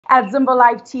at Zimbo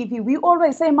Live TV, we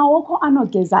always say, Maoko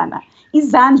anogezana,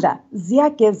 izandla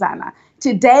ziyagezana.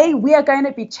 Today, we are going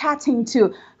to be chatting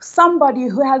to somebody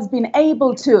who has been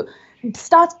able to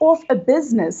start off a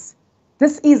business.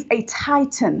 This is a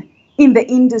titan in the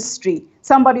industry.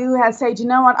 Somebody who has said, you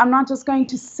know what, I'm not just going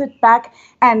to sit back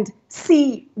and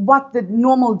see what the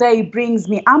normal day brings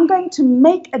me. I'm going to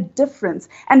make a difference.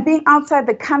 And being outside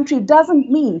the country doesn't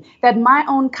mean that my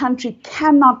own country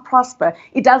cannot prosper.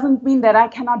 It doesn't mean that I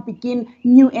cannot begin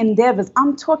new endeavors.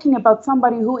 I'm talking about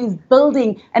somebody who is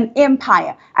building an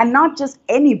empire, and not just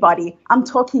anybody. I'm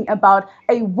talking about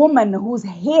a woman whose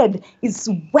head is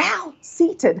well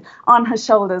seated on her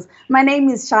shoulders. My name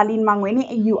is Charlene Mangweni,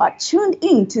 and you are tuned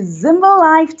in to Zimbo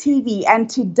Live TV. And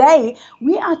today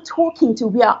we are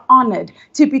honored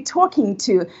to be talking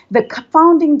to the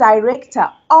founding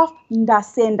director of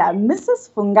NDASENDA,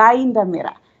 Mrs. Fungai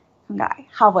Ndamira. Fungai,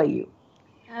 how are you?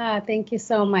 Thank you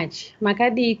so much.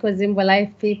 Makadi ko Zimbo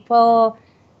Live people.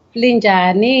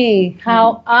 Linjani,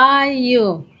 how are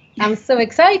you? I'm so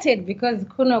excited because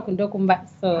kuno kundokumba.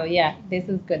 So yeah, this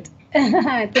is good.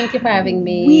 Thank you for having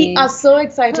me. We are so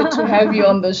excited to have you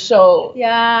on the show.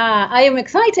 Yeah, I am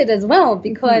excited as well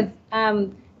because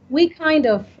we kind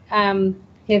of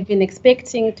have been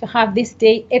expecting to have this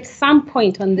day at some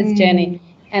point on this journey.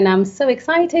 And I'm so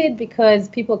excited because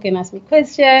people can ask me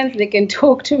questions. They can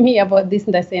talk to me about this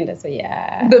and that. So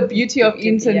yeah. The beauty of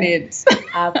internet. Yeah.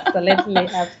 Absolutely,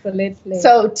 absolutely.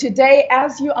 So today,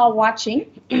 as you are watching,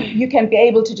 you can be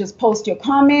able to just post your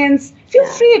comments. Feel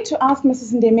free to ask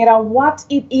Mrs. Ndemira what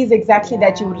it is exactly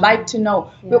that you would like to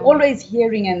know. We're always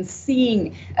hearing and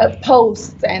seeing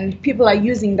posts, and people are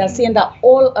using NDASENDA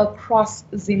all across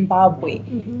Zimbabwe.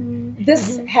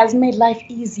 This has made life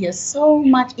easier, so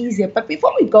much easier. But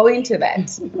before we go into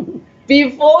that,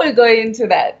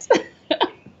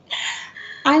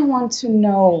 I want to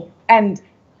know, and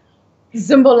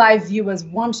Zimbo Live viewers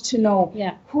want to know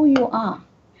who you are.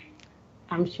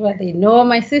 I'm sure they know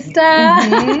my sister.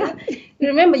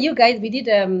 Remember, you guys, we did,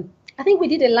 I think we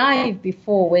did a live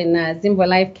before when Zimbo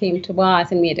Live came to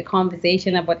us and we had a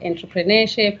conversation about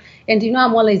entrepreneurship. And you know,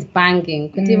 I'm always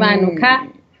banging.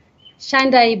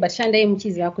 Shandai, but Shandai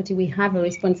Mchizi Wakuti, we have a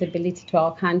responsibility to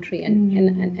our country,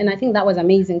 and I think that was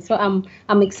amazing. So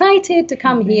I'm excited to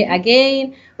come here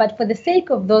again. But for the sake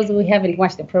of those who haven't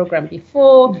watched the program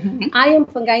before, I am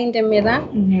Fungai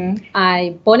Ndamira.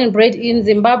 I born and bred in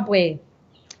Zimbabwe.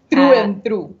 Through and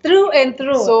through. Through and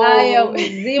through. So I am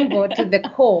Zimbo to the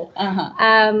core.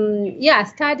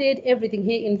 Started everything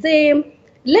here in Zim.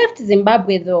 Left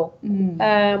Zimbabwe though.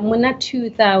 Muna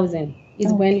 2000.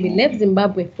 Is when we left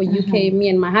Zimbabwe for UK. Me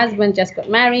and my husband just got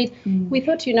married. We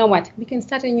thought, you know what, we can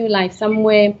start a new life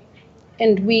somewhere,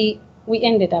 and we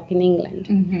ended up in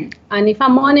England. And if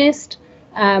I'm honest,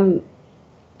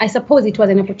 I suppose it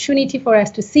was an opportunity for us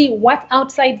to see what's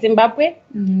outside Zimbabwe.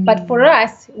 But for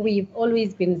us, we've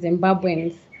always been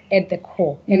Zimbabweans at the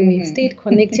core, and we've stayed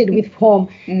connected with home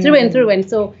through and through. And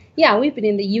so, yeah, we've been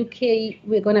in the UK.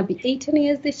 We're going to be 18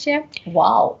 years this year.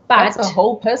 Wow. But that's a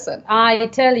whole person. I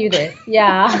tell you this.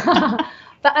 Yeah.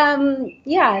 But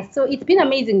so it's been an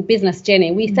amazing business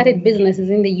journey. We started businesses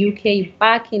in the UK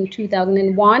back in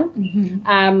 2001.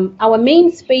 Our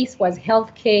main space was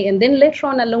healthcare. And then later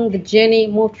on along the journey,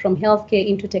 moved from healthcare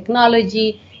into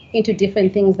technology, into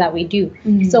different things that we do.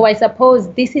 So I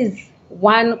suppose this is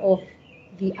one of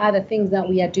the other things that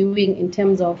we are doing in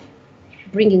terms of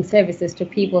bringing services to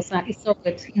people. So it's so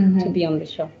good to be on the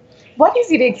show. What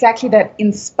is it exactly that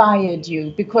inspired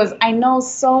you? Because I know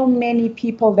so many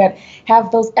people that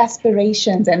have those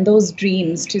aspirations and those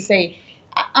dreams to say,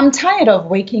 I'm tired of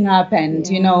waking up and,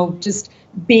 you know, just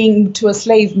being to a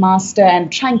slave master and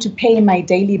trying to pay my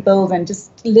daily bills and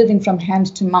just living from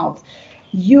hand to mouth.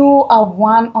 You are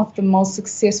one of the most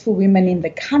successful women in the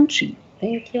country.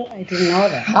 Thank you. I didn't know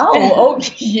that. How? Oh,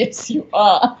 yes, you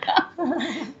are.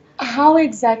 How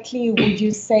exactly would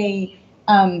you say,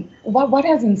 what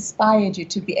has inspired you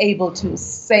to be able to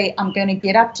say, I'm going to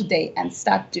get up today and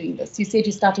start doing this? You said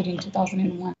you started in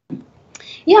 2001.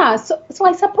 Yeah, so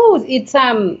I suppose it's,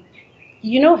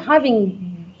 you know,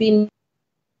 having been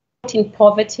in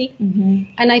poverty,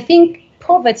 and I think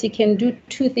poverty can do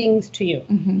two things to you.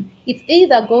 It's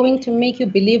either going to make you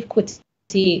believe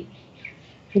kuti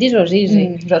it's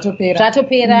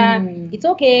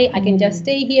okay, I can just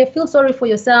stay here, feel sorry for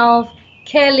yourself,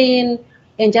 Kelly,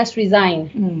 and just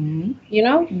resign, you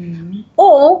know?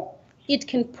 Or it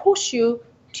can push you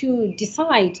to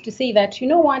decide to say that, you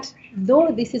know what,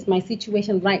 though this is my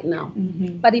situation right now,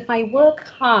 but if I work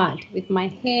hard with my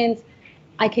hands,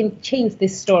 I can change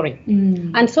this story.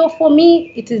 And so for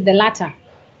me, it is the latter.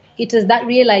 It is that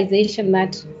realization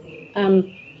that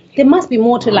there must be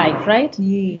more to life, right?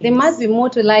 Yes. There must be more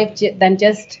to life than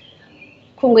just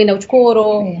kungoenda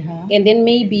kuchikoro and then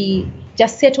maybe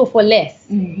just settle for less.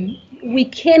 We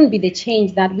can be the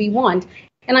change that we want.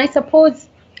 And I suppose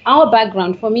our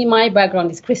background, for me, my background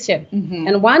is Christian.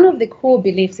 And one of the core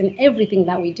beliefs in everything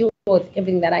that we do, or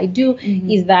everything that I do,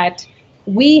 is that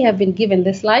we have been given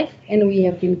this life and we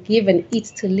have been given it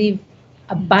to live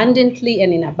abundantly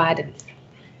and in abundance.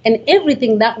 And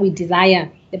everything that we desire,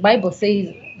 the Bible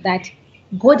says that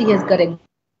God has got a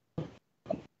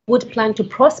good plan to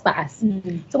prosper us.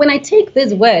 So when I take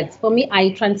these words, for me, I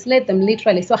translate them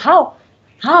literally. So how?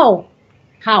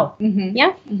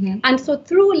 Yeah? And so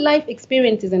through life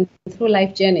experiences and through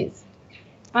life journeys,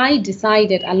 I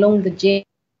decided along the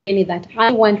journey that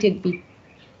I wanted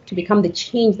to become the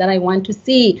change that I want to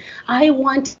see. I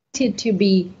wanted to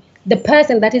be the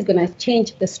person that is going to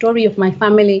change the story of my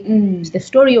family, the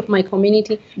story of my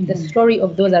community, the story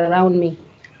of those around me.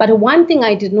 But one thing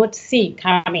I did not see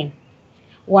coming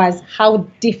was how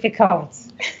difficult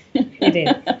it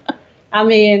is. I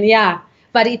mean, yeah,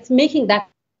 but it's making that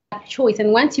choice.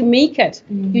 And once you make it,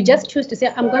 you just choose to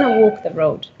say, I'm going to walk the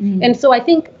road. And so I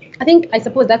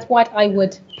suppose that's what I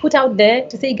would put out there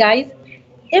to say, guys,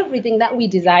 everything that we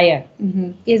desire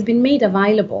has been made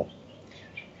available.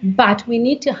 But we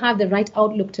need to have the right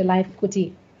outlook to life,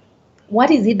 Kuti. What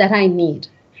is it that I need?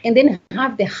 And then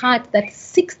have the heart that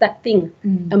seeks that thing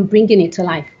and bringing it to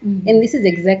life. And this is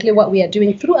exactly what we are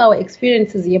doing through our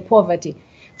experiences in poverty,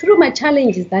 through my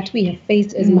challenges that we have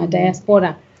faced as my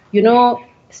diaspora. You know,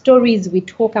 stories we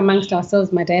talk amongst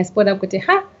ourselves, my diaspora, Kuti,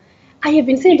 I have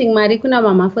been sending Marikuna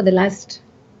Mama for the last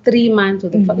 3 months or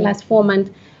the last 4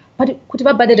 months, but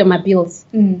Kutiba baded my bills.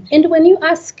 And when you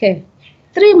ask her,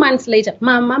 3 months later,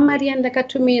 Mama Marianda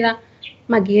Katumira,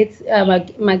 magets,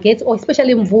 or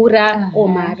especially mvura or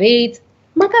my rates,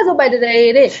 makazo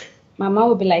badere. Mama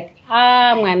will be like,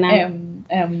 mwana.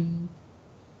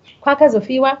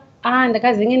 Kwakazofiwa,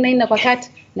 ndakazinge naina kwakati.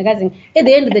 At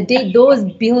the end of the day, those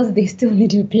bills, they still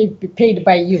need to be paid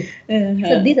by you.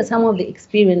 So these are some of the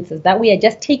experiences that we are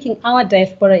just taking our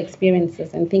diaspora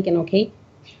experiences and thinking, okay,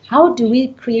 how do we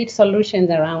create solutions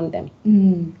around them?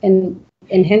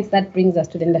 And hence that brings us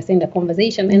to the NDASENDA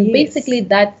conversation. And basically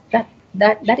that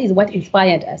is what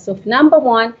inspired us. So number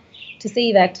one, to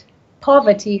say that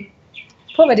poverty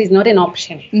is not an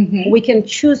option. We can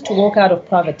choose to walk out of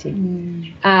poverty.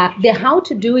 The how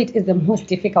to do it is the most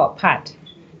difficult part.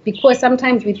 Because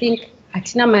sometimes we think,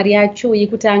 Atina Maria Chu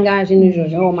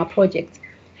yikutanga my projects.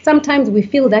 Sometimes we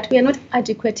feel that we are not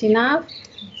adequate enough.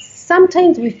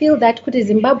 Sometimes we feel that kuti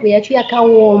Zimbabwe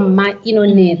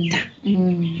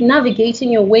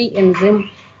navigating your way in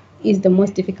Zim is the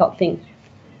most difficult thing.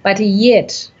 But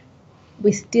yet,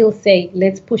 we still say,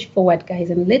 let's push forward,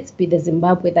 guys, and let's be the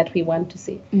Zimbabwe that we want to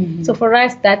see. So for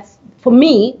us, that's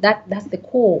the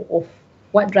core of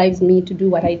what drives me to do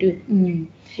what I do.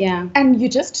 Yeah. And you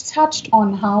just touched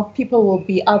on how people will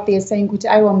be out there saying, Kuti,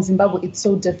 I am Zimbabwe, it's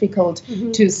so difficult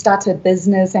to start a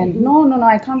business. And no,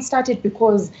 I can't start it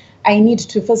because I need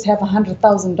to first have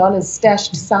 $100,000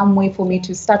 stashed somewhere for me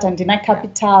to start, and deny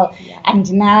capital, and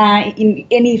deny in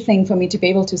anything for me to be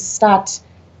able to start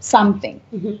something.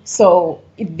 So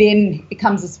it then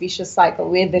becomes this vicious cycle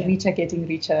where the rich are getting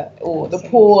richer or the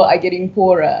poor are getting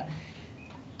poorer.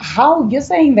 How you're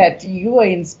saying that you were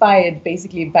inspired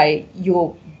basically by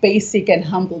your basic and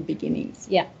humble beginnings.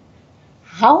 Yeah.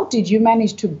 How did you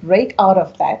manage to break out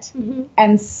of that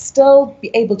and still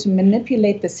be able to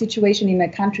manipulate the situation in a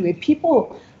country where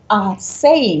people are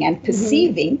saying and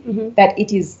perceiving that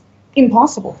it is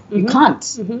impossible? You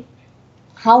can't.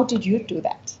 How did you do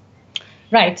that?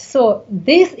 Right. So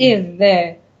this is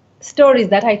the stories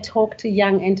that I talk to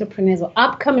young entrepreneurs or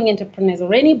upcoming entrepreneurs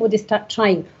or anybody start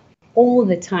trying all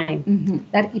the time,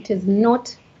 that it is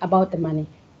not about the money.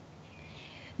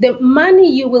 The money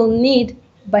you will need,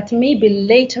 but maybe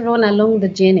later on along the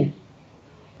journey.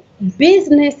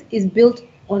 Business is built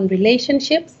on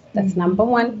relationships. That's number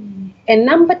one. And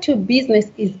number two, business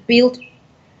is built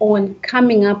on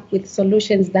coming up with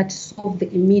solutions that solve the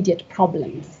immediate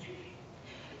problems.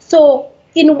 So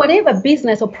in whatever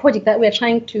business or project that we're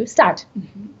trying to start,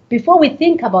 before we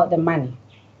think about the money,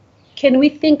 can we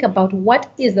think about what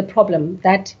is the problem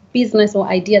that business or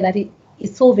idea that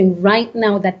is solving right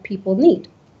now that people need?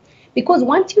 Because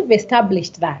once you've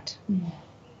established that,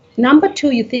 number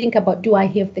two, you think about, do I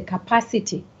have the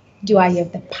capacity? Do I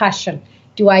have the passion?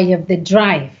 Do I have the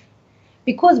drive?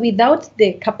 Because without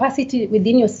the capacity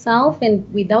within yourself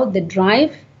and without the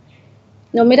drive,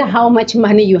 no matter how much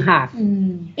money you have,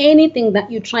 anything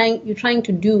that you're trying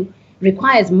to do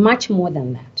requires much more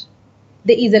than that.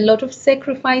 there is a lot of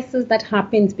sacrifices that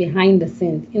happens behind the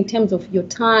scenes in terms of your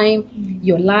time,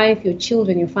 your life, your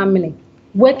children, your family,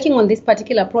 working on this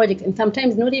particular project, and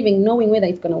sometimes not even knowing whether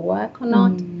it's going to work or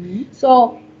not.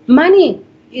 So money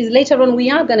is later on, we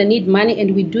are going to need money,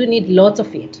 and we do need lots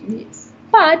of it. Yes.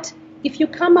 But if you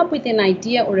come up with an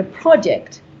idea or a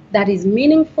project that is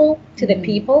meaningful to the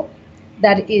people,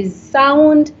 that is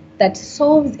sound, that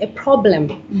solves a problem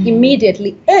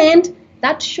immediately, and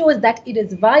that shows that it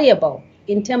is viable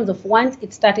in terms of once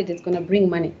it started, it's going to bring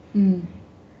money.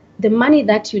 The money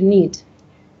that you need,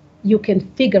 you can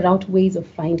figure out ways of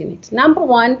finding it. Number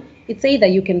one, it's either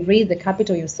you can raise the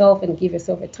capital yourself and give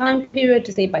yourself a time period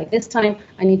to say, by this time,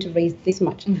 I need to raise this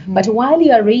much. But while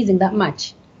you are raising that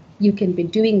much, you can be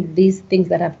doing these things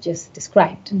that I've just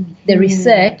described. The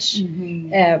research,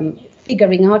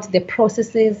 figuring out the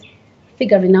processes,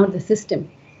 figuring out the system.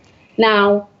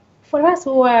 Now, for us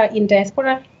who are in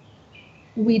diaspora,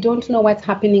 we don't know what's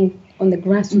happening on the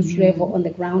grassroots level, on the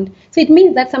ground. So it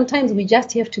means that sometimes we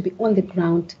just have to be on the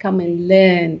ground to come and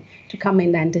learn, to come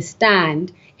and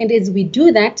understand. And as we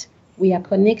do that, we are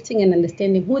connecting and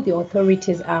understanding who the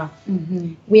authorities are.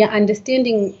 We are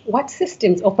understanding what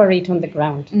systems operate on the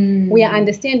ground. We are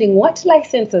understanding what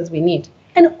licenses we need.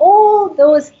 And all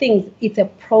those things, it's a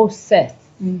process.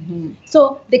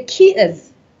 So the key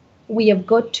is we have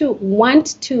got to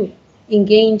want to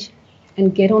engage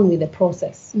and get on with the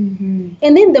process. And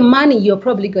then the money, you're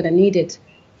probably going to need it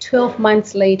 12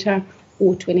 months later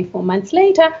or 24 months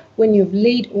later when you've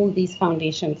laid all these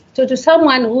foundations. So to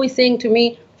someone who is saying to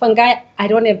me, Fungai, I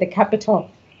don't have the capital,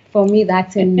 for me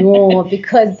that's a no,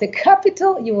 because the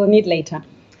capital you will need later.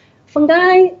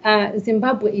 Fungai,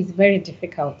 Zimbabwe is very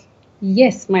difficult.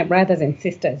 Yes, my brothers and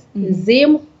sisters,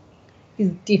 Zim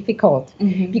is difficult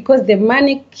because the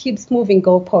money keeps moving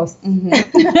goalposts.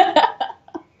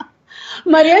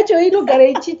 Mariacho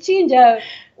inogara ichichinja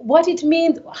what it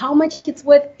means, how much it's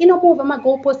worth, move my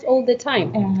goalposts all the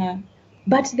time.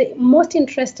 But the most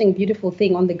interesting, beautiful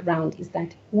thing on the ground is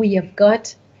that we have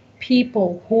got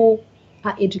people who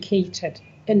are educated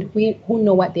and who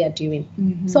know what they are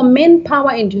doing. So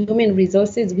manpower and human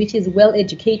resources, which is well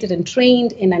educated and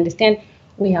trained and understand,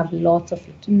 we have lots of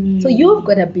it. So you've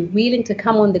got to be willing to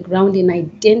come on the ground and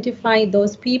identify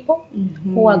those people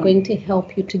who are going to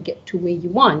help you to get to where you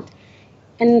want.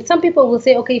 And some people will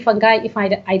say, okay, if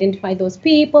I identify those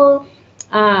people,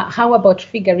 how about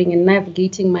figuring and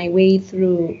navigating my way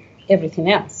through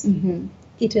everything else?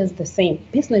 It is the same.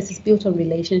 Business is built on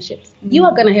relationships. You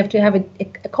are going to have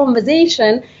a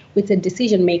conversation with a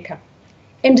decision maker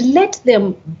and let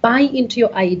them buy into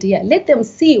your idea. Let them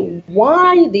see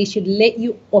why they should let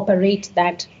you operate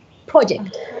that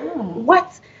project.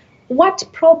 What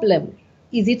problem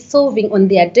is it solving on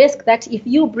their desk that if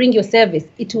you bring your service,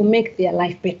 it will make their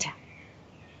life better?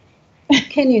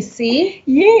 Can you see?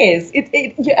 Yes,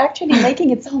 you're actually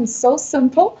making it sound so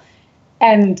simple,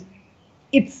 and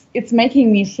it's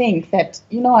making me think that,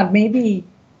 maybe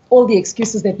all the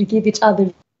excuses that we give each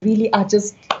other really are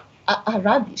just are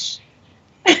rubbish.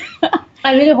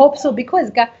 I really hope so,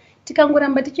 because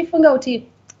tikangoramba tichifunga kuti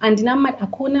handina mari,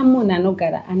 hakuna munhu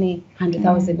anogara ane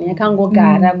 100,000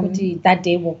 yakangogara kuti that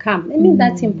day will come. I mean,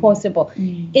 that's impossible.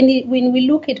 And when we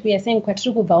look at, we are saying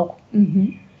kwatiri kubva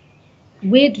uko,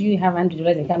 where do you have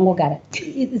 100,000 yakangogara?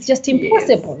 It's just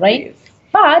impossible, right? Yes.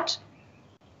 But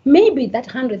maybe that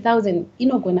 100,000 is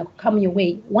not going to come your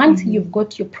way once you've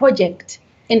got your project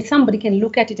and somebody can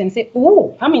look at it and say,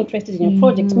 oh, I'm interested in your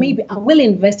project. Maybe I will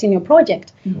invest in your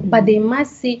project. But they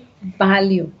must see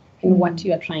value in what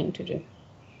you are trying to do.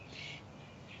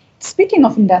 Speaking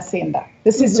of NDASENDA,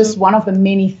 this is just one of the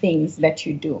many things that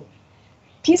you do.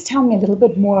 Please tell me a little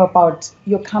bit more about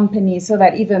your company so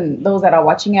that even those that are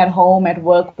watching at home, at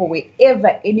work, or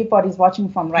wherever anybody's watching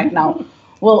from right now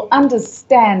will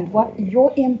understand what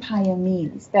your empire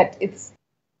means. That it's,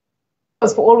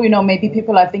 because for all we know, maybe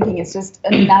people are thinking it's just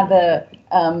another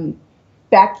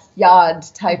backyard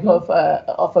type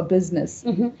of a business.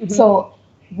 So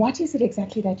what is it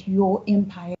exactly that your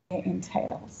empire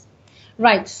entails?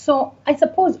 Right. So I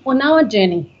suppose on our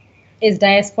journey as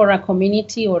diaspora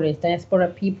community or as diaspora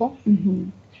people,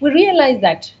 we realize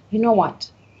that, you know what,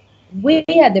 we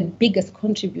are the biggest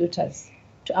contributors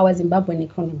to our Zimbabwean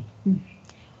economy.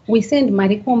 We send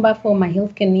Marikomba for my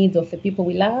healthcare needs of the people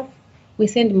we love. We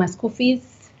send my school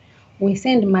fees. We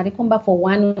send Marikomba for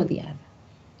one or the other.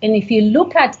 And if you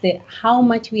look at how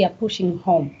much we are pushing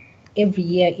home every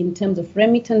year in terms of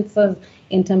remittances,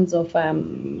 in terms of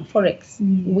forex,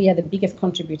 we are the biggest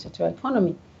contributor to our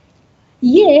economy.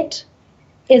 Yet,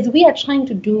 as we are trying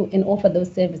to do and offer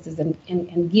those services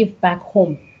and give back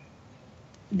home,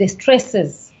 the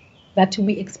stresses that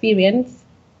we experience.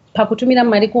 Pakutumira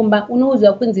mari kumba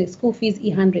unouzwa kunzi school fees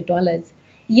 $100.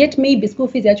 Yet maybe school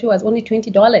fees actually was only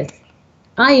 $20.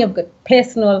 I have got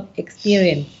personal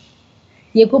experience.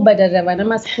 Yekubadara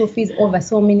vanama school fees over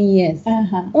so many years.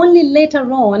 Only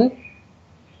later on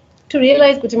to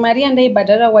realize that Maria and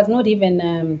Badara was not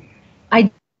even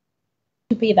I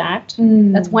to pay that.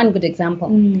 That's one good example.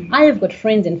 I have got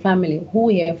friends and family who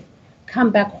have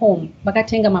come back home,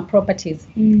 bakatenga my properties,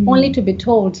 only to be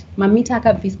told, mamita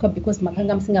akaviswa because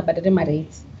makanga msinga badare my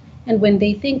rates. And when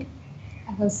they think,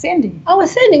 I was sending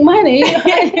money,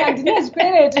 I didn't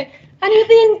pay it. And you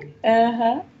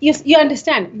think, you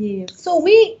understand? Yes. So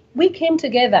we came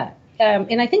together,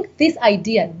 and I think this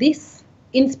idea, this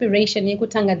inspiration,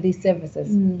 Yekutanga, these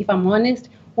services, if I'm honest,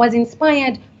 was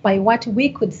inspired by what we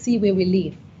could see where we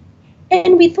live.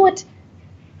 And we thought,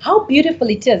 how beautiful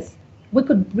it is. We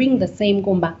could bring the same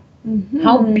gomba.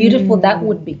 How beautiful that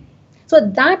would be. So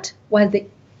that was the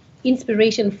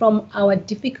inspiration from our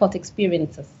difficult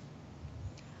experiences.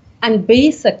 And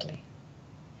basically,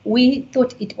 we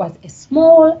thought it was a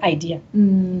small idea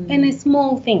and a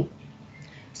small thing.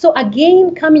 So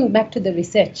again, coming back to the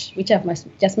research, which I've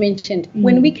just mentioned,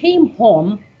 when we came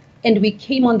home and we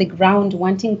came on the ground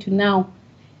wanting to now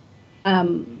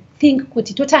think,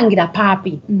 kuti totangira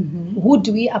papi, who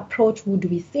do we approach, who do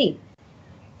we say?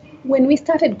 When we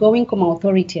started going to our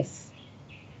authorities,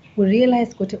 we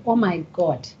realized, oh my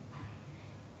God,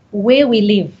 where we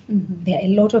live, there are a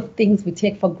lot of things we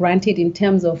take for granted in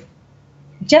terms of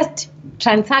just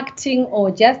transacting or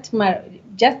just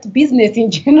business in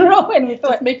general. And we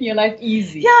thought, just making your life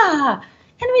easy. Yeah.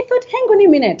 And we thought, hang on a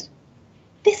minute,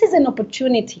 this is an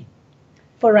opportunity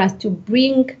for us to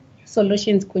bring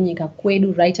solutions kunyika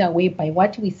kwedu right away by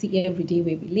what we see every day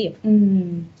where we live.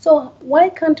 So why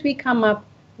can't we come up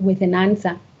with an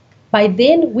answer? By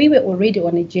then, we were already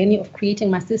on a journey of creating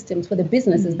my systems for the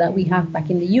businesses that we have back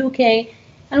in the UK.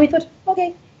 And we thought,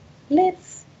 okay,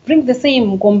 let's bring the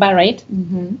same gomba, right?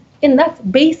 And that's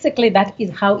basically, that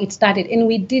is how it started. And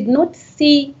we did not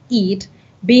see it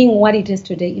being what it is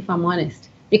today, if I'm honest.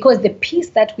 Because the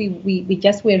piece that we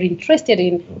just were interested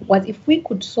in was if we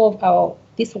could solve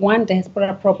this one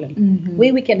diaspora problem,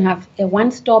 where we can have a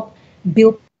one-stop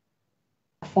bill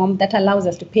platform that allows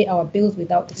us to pay our bills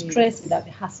without the stress, without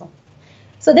the hassle.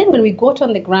 So then when we got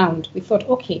on the ground, we thought,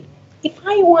 okay, if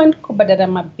I want kubadala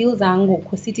my bills ango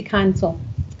ku city council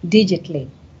digitally,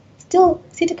 still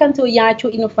city council yacho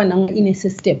inofana in a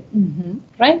system,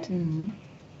 right?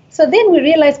 So then we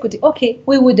realized, okay,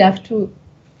 we would have to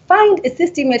find a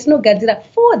system that's no gadira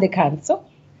for the council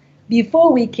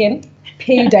before we can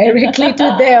pay directly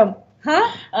to them.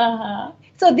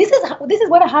 So this is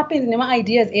what happens in my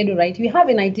ideas, Edu, right? You have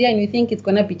an idea and you think it's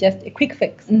going to be just a quick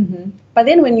fix. But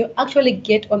then when you actually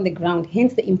get on the ground,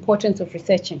 hence the importance of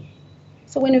researching.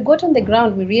 So when we got on the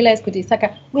ground, we realized,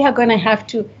 we are going to have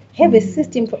to have a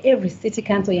system for every city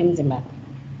council in Zimbabwe.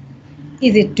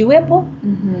 Is it doable?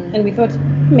 And we thought,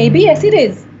 maybe yes, it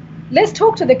is. Let's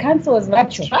talk to the councils.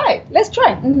 Let's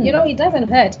try. You know, it doesn't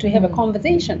hurt to have a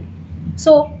conversation.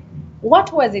 So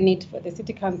what was in it for the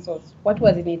city councils? What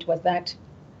was in it was that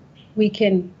we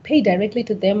can pay directly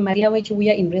to them, Maria, which we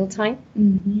are in real time.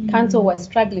 Council was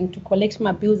struggling to collect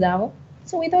my bills out.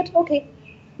 So we thought, okay,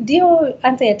 deal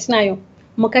answer yatinayo,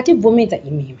 mukati vumita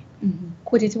imimi.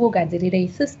 Kuti tibugadzirira a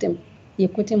system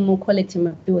yekuti mu collect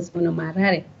my bills muno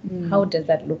marare. How does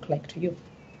that look like to you?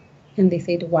 And they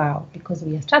said, wow, because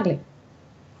we are struggling.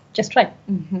 Just try.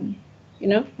 You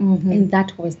know? And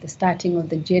that was the starting of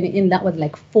the journey. And that was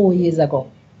like 4 years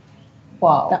ago.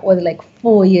 Wow. That was like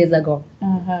 4 years ago.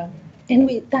 And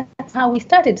that's how we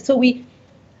started. So we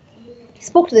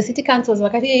spoke to the city councils,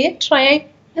 try.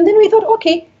 And then we thought,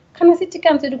 okay, can a city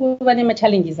council do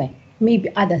challenges? Maybe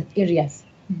other areas.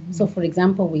 So for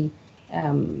example, we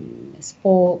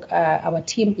spoke, our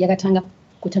team, Yagatanga,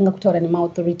 Kutanga Kutora Nima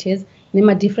authorities,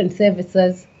 Nima different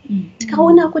services.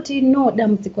 Tikaona kuti no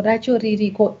damdziko racho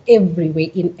ririko everywhere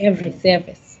in every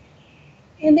service.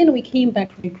 And then we came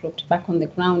back, regrouped back on the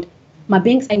ground. My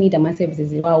banks, I need my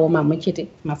services.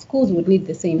 My schools would need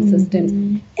the same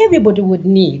systems. Everybody would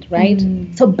need, right?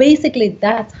 So basically,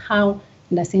 that's how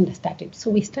NDASENDA started. So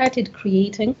we started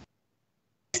creating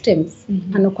systems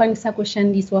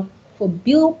for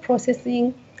bill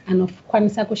processing, and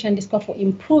for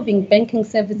improving banking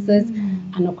services,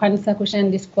 and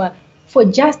for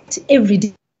just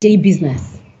everyday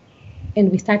business.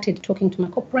 And we started talking to my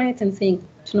corporates and saying,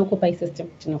 Tinokopai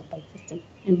system.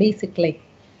 And basically,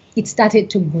 it started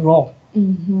to grow.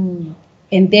 And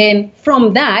then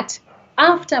from that,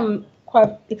 after,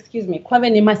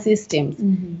 Kwavenema systems,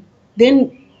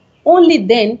 then only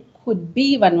then could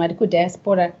be Vanuatu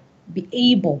diaspora be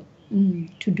able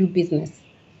to do business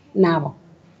now.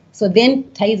 So then,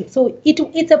 so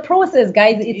it's a process,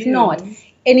 guys. It's not,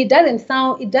 and it doesn't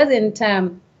sound.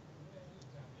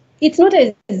 It's not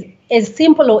as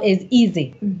simple or as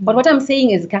easy. But what I'm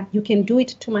saying is, you can do it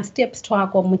to my steps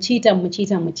track or muchita,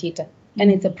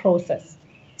 and it's a process.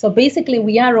 So basically,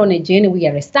 we are on a journey. We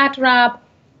are a startup,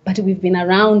 but we've been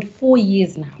around 4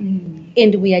 years now,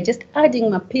 and we are just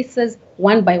adding my pieces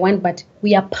one by one. But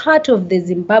we are part of the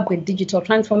Zimbabwe digital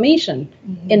transformation,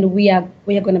 and we are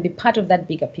going to be part of that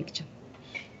bigger picture.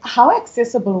 How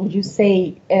accessible would you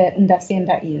say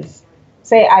NDASENDA is?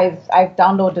 Say I've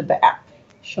downloaded the app.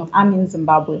 Sure. I'm in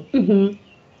Zimbabwe.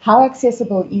 How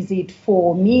accessible is it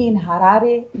for me in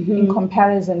Harare in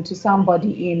comparison to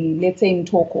somebody in, let's say, in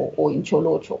Toko or in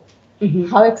Cholocho?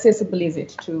 How accessible is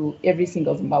it to every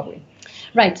single Zimbabwean?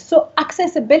 Right. So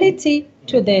accessibility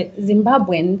to the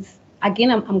Zimbabweans, again,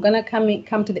 I'm going to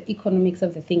come to the economics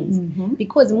of the things.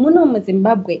 Because Muno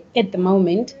Zimbabwe at the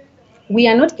moment, we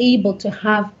are not able to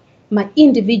have my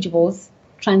individuals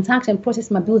transact and process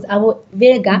my bills our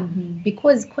Vega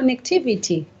because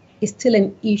connectivity is still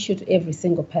an issue to every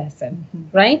single person,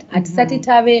 right? At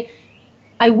Satitave,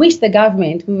 I wish the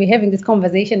government, we were having this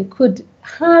conversation, could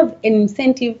have an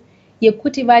incentive.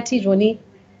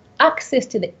 Access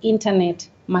to the internet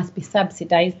must be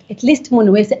subsidized. At least I want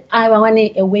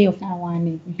a way of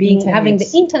having the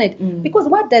internet. Because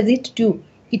what does it do?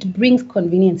 It brings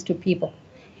convenience to people.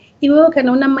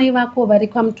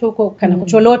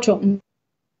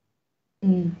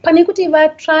 Pane kuti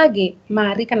vatsvage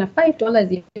mari kana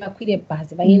 $5 vakwire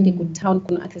bhazi vaende kutown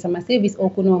kuno access service or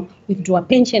kuno withdraw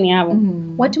pension yavo.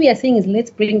 What we are saying is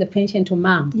let's bring the pension to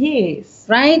mom. Yes.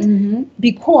 Right?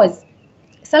 Because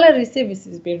salary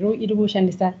services bureau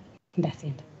irushandisa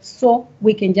NDASENDA. So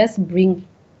we can just bring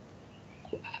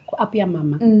up your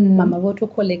mama. Mama voto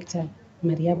collector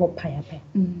mari yavo paya.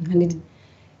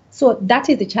 So that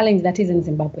is the challenge that is in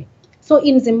Zimbabwe. So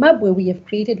in Zimbabwe, we have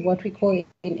created what we call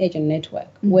an agent network,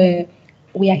 where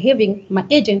we are having my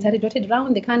agents are dotted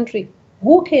around the country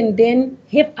who can then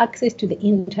have access to the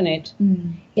internet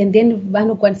and then my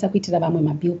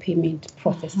bill payment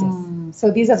processes.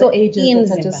 So these are the agents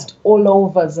that are just all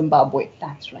over Zimbabwe.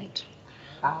 That's right.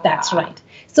 That's right.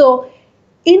 So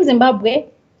in Zimbabwe,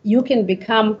 you can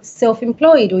become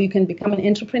self-employed or you can become an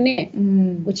entrepreneur,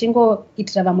 which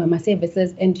my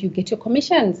services, and you get your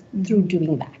commissions through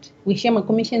doing that. We share my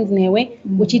commissions newe,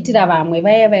 which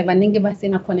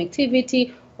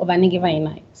connectivity or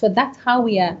so that's how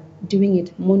we are doing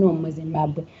it mono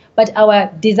Zimbabwe. But our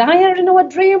desire and our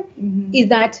dream is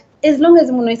that as long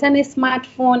as mono is a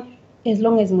smartphone, as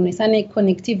long as mono is a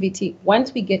connectivity,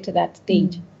 once we get to that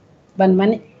stage,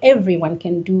 everyone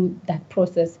can do that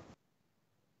process.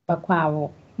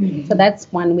 So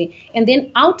that's one way. And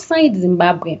then outside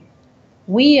Zimbabwe,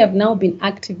 we have now been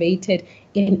activated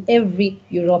in every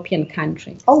European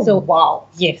country. Oh, so, wow.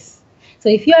 Yes. So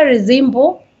if you are a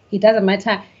Zimbo, it doesn't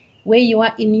matter where you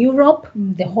are in Europe,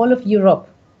 the whole of Europe,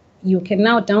 you can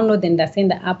now download the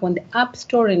NDASENDA app on the App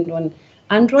Store and on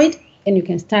Android, and you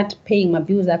can start paying my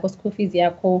bills, school fees,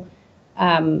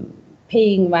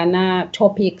 paying vana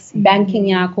topics, banking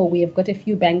yako. We have got a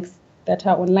few banks that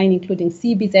are online, including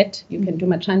CBZ. You can do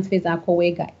my transfers,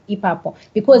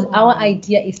 because our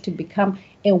idea is to become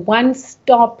a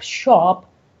one-stop shop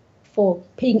for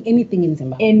paying anything in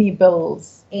Zimbabwe. Any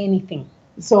bills. Anything.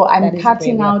 So I'm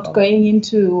cutting out going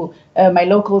into my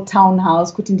local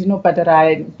townhouse, Kutindino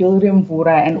Padarai, Bilrim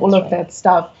Vura, and all of that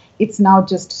stuff. It's now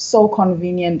just so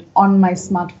convenient on my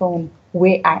smartphone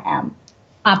where I am.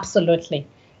 Absolutely.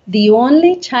 The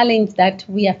only challenge that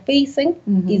we are facing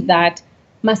is that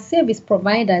my service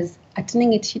providers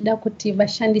atinenge tichida kuti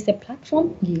vashandise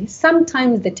platform. Yes.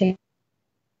 Sometimes the tech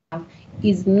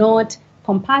is not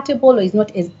compatible or is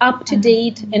not as up to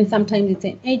date, and sometimes it's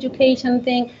an education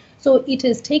thing. So it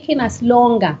has taken us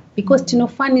longer because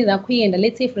tinofanira kuenda,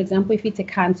 let's say for example if it's a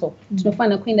council,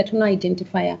 tinofanira kuenda to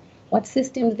identify what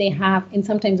systems they have, and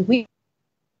sometimes we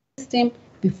system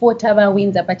before Tava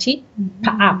wins apachi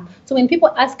pa app. So when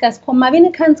people ask us,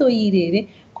 komavene council yirere,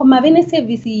 komavene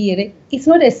service yirere, it's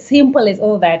not as simple as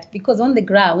all that, because on the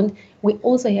ground we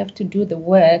also have to do the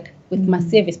work with my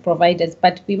service providers.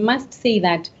 But we must say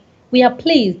that we are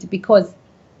pleased because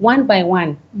one by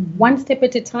one, one step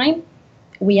at a time,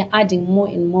 we are adding more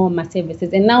and more my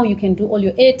services. And now you can do all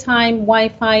your airtime,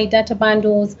 Wi-Fi, data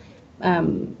bundles,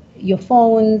 your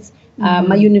phones,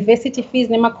 my university fees,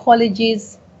 my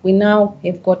colleges. We now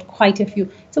have got quite a few.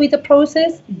 So it's a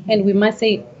process, and we must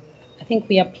say, I think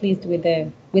we are pleased with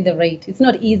the rate. It's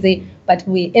not easy, but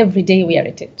every day we are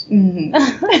at it.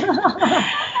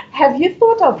 Have you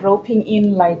thought of roping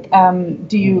in, like,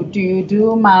 do you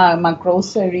do my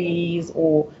groceries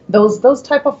or those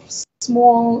type of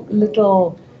small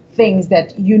little things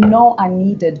that you know are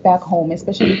needed back home,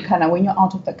 especially kind of when you're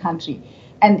out of the country,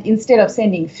 and instead of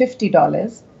sending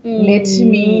 $50, let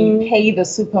me pay the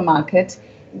supermarket.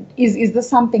 Is this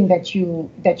something that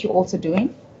you're also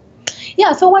doing?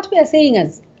 Yeah. So what we are saying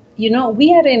is,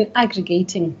 we are an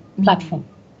aggregating platform.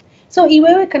 So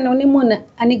iwewe kana unemona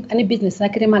any business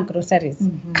like groceries,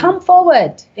 come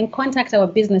forward and contact our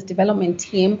business development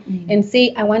team and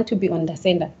say, I want to be on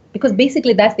NDASENDA. Because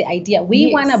basically that's the idea.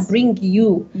 We want to bring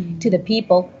you to the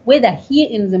people, whether here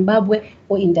in Zimbabwe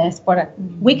or in diaspora.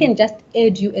 We can just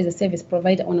aid you as a service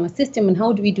provider on our system. And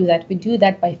how do we do that? We do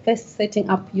that by first setting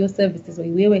up your services, or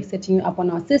iwewe setting you up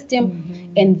on our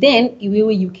system. And then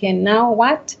iwewe, you can now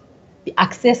be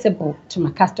accessible to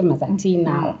my customers until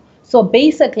now. So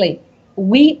basically,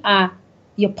 we are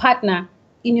your partner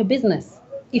in your business.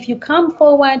 If you come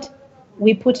forward,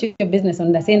 we put your business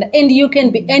on NDASENDA, and you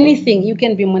can be anything. You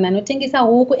can be monanotengisa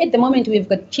huku. At the moment, we've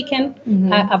got chicken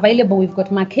available. We've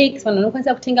got my cakes.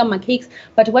 My cakes.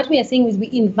 But what we are saying is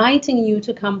we're inviting you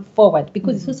to come forward,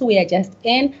 because also we are just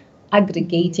an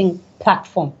aggregating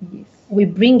platform. We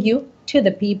bring you to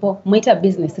the people. Moita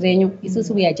business renyu. It's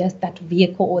also we are just that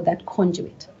vehicle or that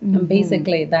conduit. And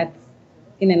basically, that's,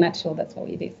 in a nutshell, that's what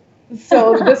it is.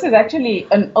 So this is actually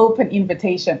an open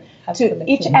invitation to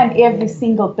each and every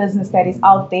single business that is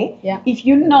out there. If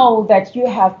you know that you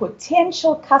have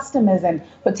potential customers and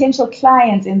potential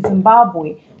clients in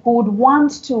Zimbabwe who would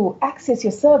want to access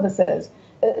your services,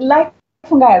 like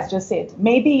Funga has just said,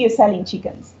 maybe you're selling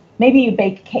chickens, maybe you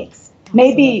bake cakes,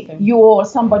 maybe you're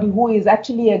somebody who is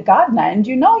actually a gardener and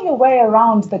you know your way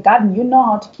around the garden, you know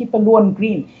how to keep a lawn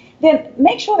green, then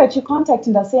make sure that you contact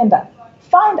NDASENDA.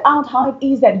 Find out how it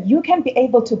is that you can be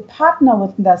able to partner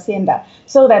with NDASENDA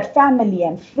so that family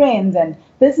and friends and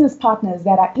business partners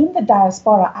that are in the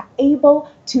diaspora are able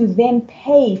to then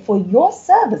pay for your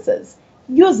services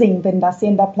using the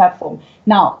NDASENDA platform.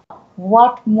 Now,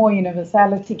 what more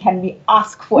universality can we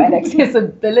ask for and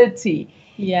accessibility?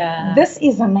 Yeah. This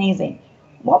is amazing.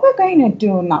 What we're going to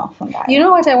do now, Funga? You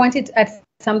know what, I wanted to add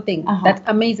something that's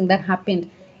amazing that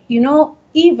happened.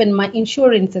 Even my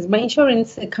insurance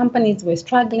companies were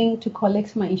struggling to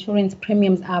collect my insurance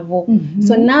premiums.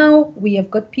 So now we have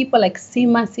got people like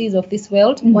CMACs of this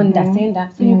world on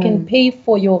NDASENDA. So you can pay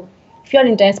for if you're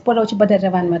in diaspora,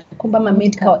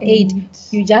 medical aid,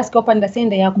 you just go up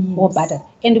NDASENDA.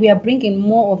 And we are bringing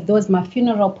more of those, my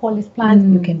funeral policy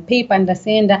plans, you can pay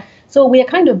NDASENDA. So we are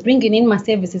kind of bringing in my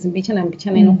services in Bichana and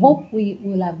Bichana, and I hope we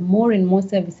will have more and more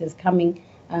services coming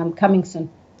soon.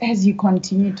 As you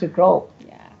continue to grow.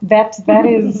 That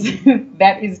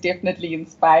is definitely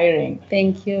inspiring.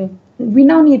 Thank you. We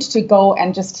now need to go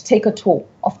and just take a tour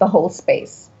of the whole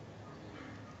space.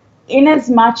 In as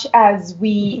much as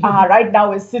we are right now,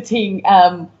 we're sitting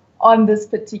on this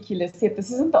particular set.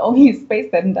 This isn't the only space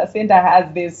that NDASENDA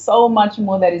has. There's so much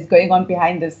more that is going on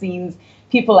behind the scenes.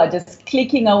 People are just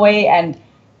clicking away and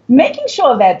making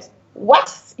sure that what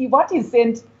is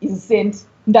sent is sent.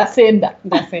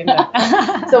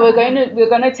 NDASENDA. So we're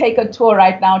going to take a tour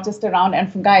right now just around,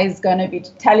 and Funga is going to be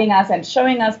telling us and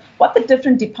showing us what the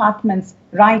different departments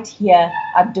right here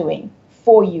are doing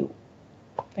for you.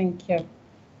 Thank you.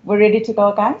 We're ready to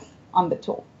go, guys, on the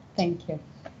tour. Thank you.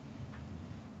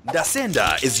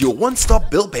 NDASENDA is your one-stop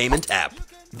bill payment app.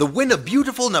 The Win a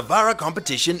Beautiful Navara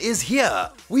competition is here.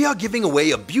 We are giving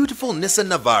away a beautiful Nissan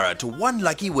Navara to one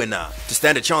lucky winner. To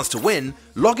stand a chance to win,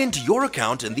 log into your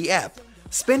account in the app.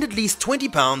 Spend at least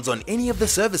 £20 on any of the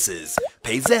services,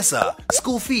 pay ZESA,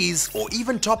 school fees, or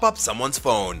even top up someone's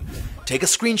phone. Take a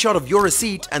screenshot of your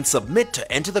receipt and submit to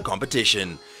enter the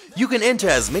competition. You can enter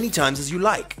as many times as you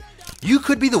like. You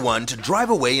could be the one to drive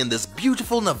away in this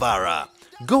beautiful Navara.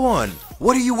 Go on,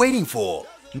 what are you waiting for?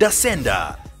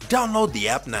 NDASENDA. Download the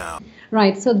app now.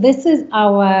 Right, so this is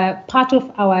our part of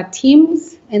our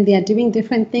teams, and they are doing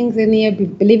different things in here,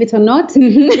 believe it or not.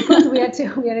 Because we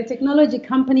are a technology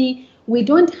company, we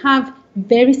don't have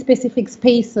very specific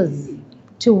spaces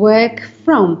to work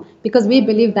from, because we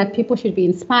believe that people should be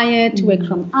inspired to work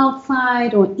from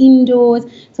outside or indoors.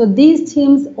 So these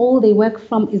teams, all they work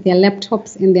from is their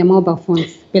laptops and their mobile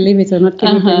phones. Believe it or not,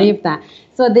 can you believe that?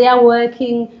 So they are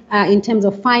working in terms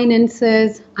of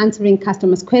finances, answering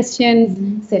customers'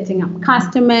 questions, setting up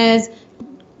customers.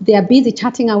 They are busy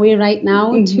chatting away right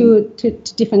now to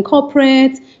different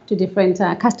corporates, to different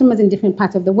customers in different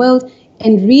parts of the world.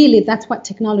 And really, that's what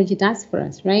technology does for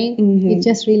us, right? It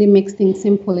just really makes things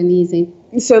simple and easy.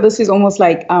 So this is almost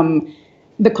like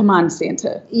the command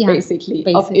center, Yeah, basically, of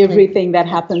basically. everything that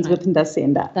happens right. within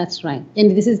NDASENDA. That's right.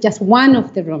 And this is just one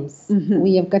of the rooms.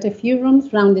 We have got a few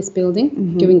rooms around this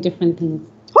building doing different things.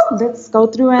 Oh, let's go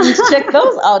through and check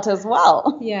those out as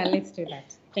well. Yeah, let's do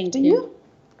that. Thank Do you.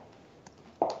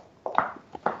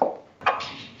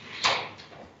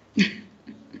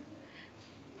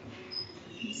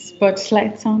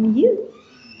 Spotlight's on you.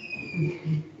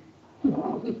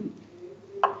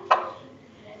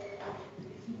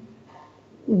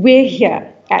 We're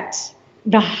here at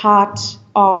the heart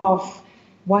of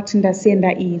what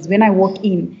NDASENDA is. When I walk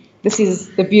in, this is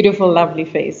the beautiful, lovely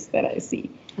face that I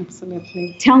see.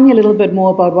 Absolutely. Tell me a little bit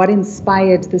more about what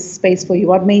inspired this space for you.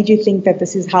 What made you think that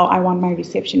this is how I want my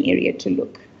reception area to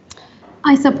look?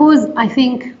 I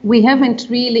think we haven't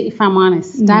really, if I'm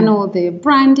honest, done all the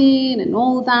branding and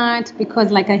all that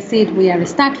because, like I said, we are a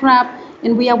startup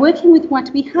and we are working with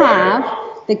what we have.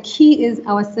 The key is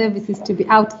our services to be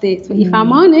out there. So if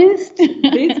I'm honest,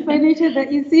 this furniture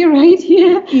that you see right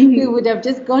here, we would have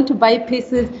just gone to buy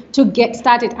pieces to get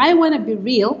started. I want to be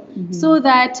real so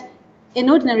that an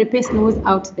ordinary person who's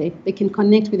out there, they can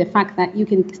connect with the fact that you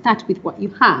can start with what you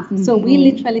have. So we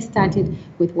literally started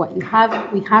with what we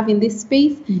have in this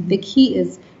space. The key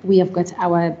is we have got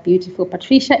our beautiful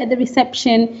Patricia at the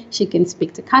reception. She can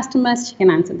speak to customers. She can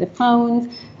answer the phones.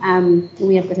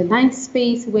 We have got a nice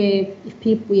space where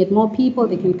if we had more people,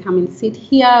 they can come and sit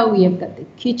here. We have got the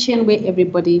kitchen where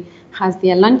everybody has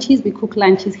their lunches. We cook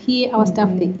lunches here. Our staff,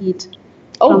 they eat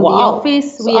from the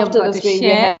office. So we have after got this a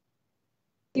chef.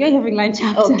 You're having lunch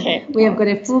after. Okay. We have got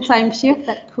a full-time chef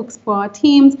that cooks for our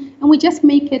teams, and we just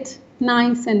make it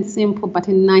nice and simple, but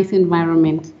a nice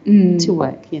environment to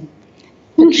work in.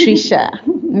 Patricia,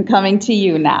 I'm coming to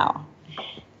you now.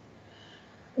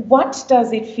 What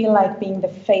does it feel like being the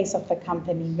face of the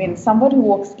company when somebody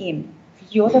walks in?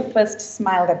 You're the first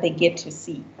smile that they get to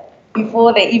see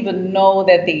before they even know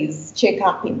that there's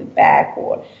checkup in the back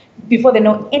or before they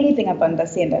know anything about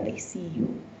NDASENDA, they see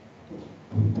you.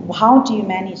 How do you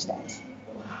manage that?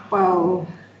 Well,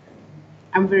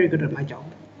 I'm very good at my job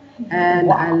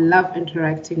and I love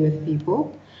interacting with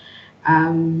people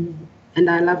and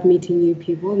I love meeting new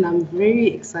people and I'm very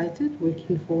excited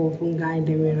working for Funga and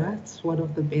Demira. It's one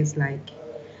of the best, I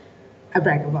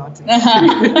brag about it.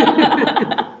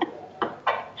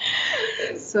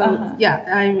 So yeah,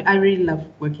 I really love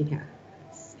working here.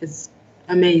 It's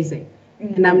amazing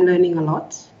and I'm learning a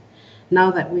lot.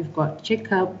 Now that we've got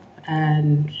checkup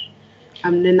and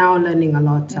I'm now learning a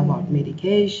lot about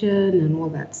medication and all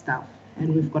that stuff.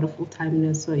 And we've got a full-time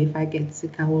nurse, so if I get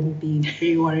sick, I won't be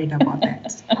very worried about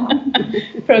that.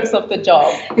 Perks of the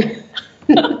job.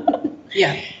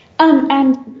 Yeah.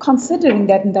 And considering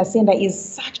that NDASENDA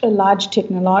is such a large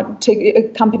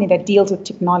company that deals with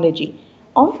technology,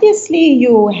 obviously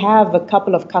you have a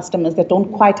couple of customers that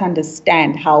don't quite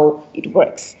understand how it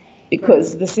works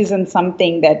because this isn't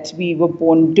something that we were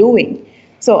born doing.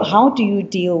 So how do you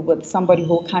deal with somebody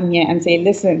who come here and say,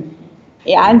 listen,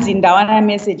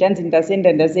 message,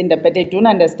 NDASENDA, but they don't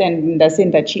understand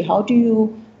NDASENDA. How do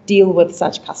you deal with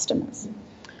such customers?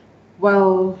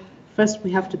 Well, first we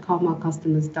have to calm our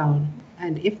customers down.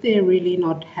 And if they're really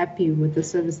not happy with the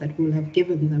service that we'll have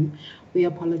given them, we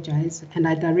apologize and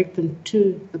I direct them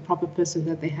to the proper person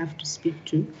that they have to speak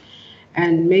to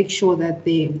and make sure that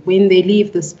when they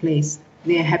leave this place,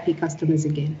 they're happy customers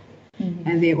again.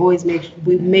 And they always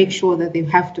make sure that they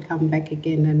have to come back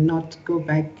again and not go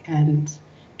back and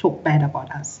talk bad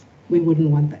about us. We wouldn't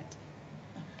want that.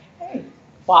 Okay.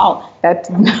 Wow, that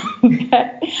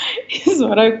is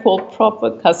what I call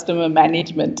proper customer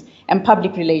management and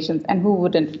public relations. And who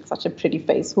wouldn't? Such a pretty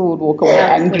face. Who would walk away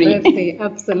angry?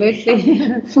 Absolutely.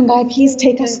 Fungai, please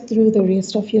take us through the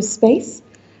rest of your space.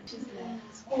 She's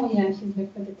left for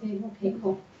the table. Okay,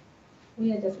 cool.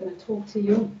 We are just going to talk to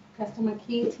you. Customer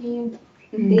care team,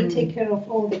 they take care of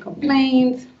all the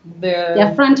complaints.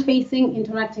 They're front-facing,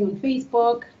 interacting on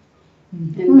Facebook,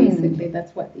 and basically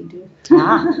that's what they do.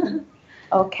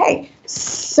 Okay,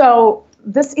 so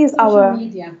this is Social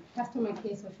media, customer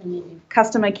care social media.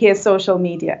 Customer care social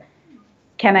media.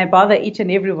 Can I bother each and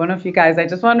every one of you guys? I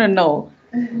just want to know.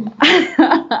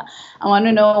 I want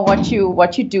to know what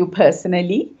you do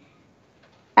personally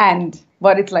and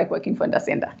what it's like working for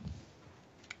NDASENDA.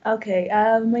 Okay,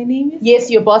 my name is... Yes,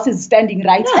 your boss is standing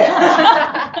right here.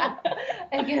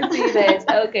 I can see that.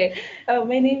 Okay,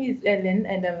 my name is Ellen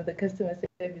and I'm the customer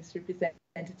service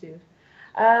representative.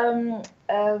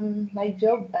 My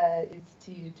job is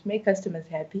to make customers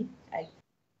happy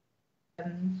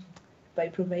by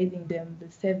providing them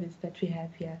the service that we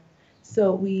have here.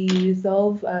 So we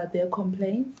resolve their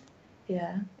complaints,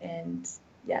 and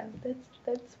yeah,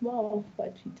 that's more of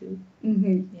what we do.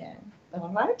 Yeah.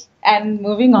 All right. And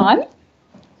moving on.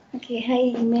 Okay,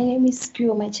 hi, my name is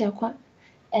Pio Machakwa,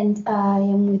 and I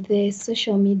am with the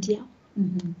social media.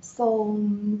 So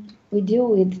we deal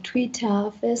with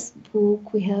Twitter,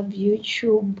 Facebook, we have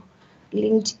YouTube,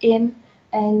 LinkedIn,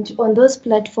 and on those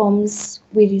platforms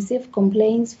we receive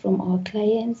complaints from our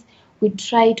clients. We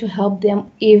try to help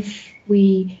them if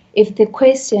the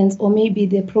questions or maybe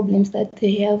the problems that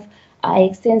they have are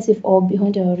extensive or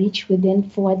beyond our reach, we then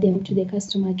forward them to the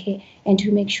customer care and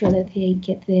to make sure that they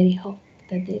get the help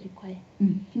that they require.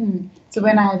 So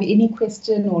when I have any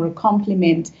question or a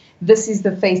compliment, this is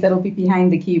the face that will be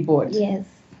behind the keyboard. Yes.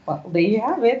 Well, there you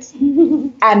have it.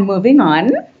 And moving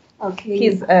on. Okay.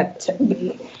 He's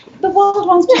the world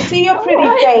wants to see your pretty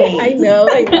face. I know.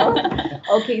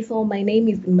 Okay, so my name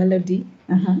is Melody.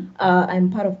 I'm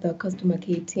part of the customer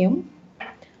care team.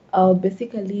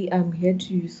 Basically, I'm here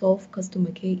to solve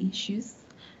customer care issues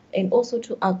and also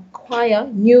to acquire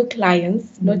new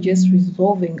clients, not just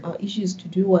resolving our issues to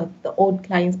do with the old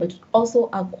clients, but also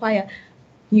acquire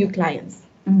new clients.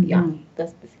 Yeah,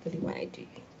 that's basically what I do.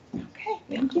 Okay,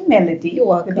 thank you, Melody. You're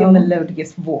welcome. With your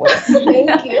melodious voice.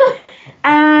 Thank you.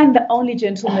 And the only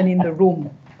gentleman in the room.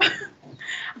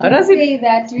 How Don't does it? say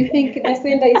that. You think the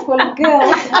sender is full of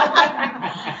girls.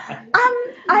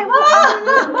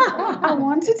 I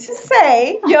wanted to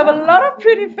say you have a lot of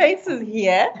pretty faces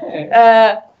here.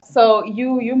 So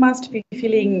you must be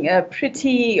feeling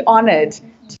pretty honored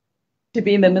to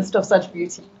be in the midst of such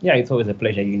beauty. Yeah, it's always a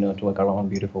pleasure, to work around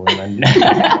beautiful women.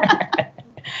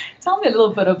 Tell me a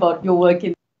little bit about your work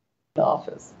in the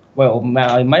office. Well,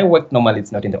 my work normally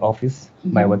it's not in the office.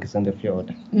 My work is in the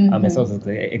field. I'm a sales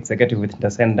executive with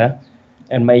NDASENDA,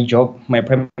 and my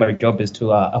primary job is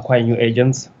to acquire new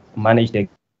agents, manage the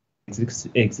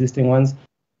existing ones.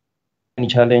 Any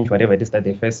challenge, whatever it is that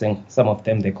they're facing, some of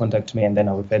them they contact me, and then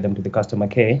I refer them to the customer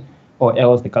care, or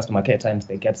else the customer care times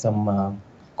they get some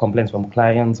complaints from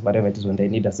clients, whatever it is when they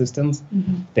need assistance,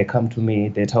 they come to me,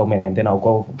 they tell me, and then I'll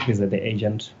go visit the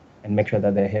agent and make sure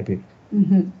that they're happy.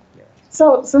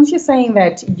 So since you're saying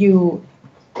that you're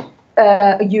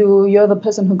the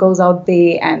person who goes out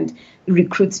there and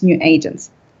recruits new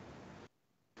agents,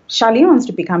 Charlene wants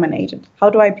to become an agent. How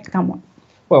do I become one?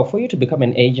 Well, for you to become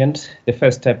an agent, the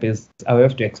first step is I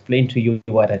have to explain to you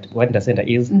what NDASENDA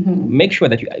is. Make sure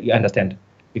that you understand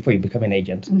before you become an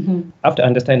agent. After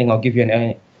understanding, I'll give you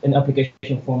an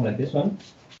application form like this one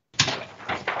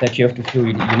that you have to fill.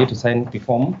 You need to sign the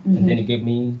form, and then you give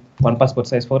me one passport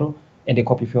size photo and a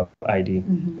copy of your ID.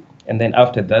 And then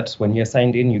after that, when you're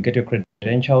signed in, you get your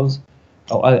credentials.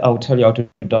 I'll tell you how to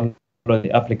download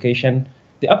the application.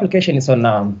 The application is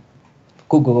on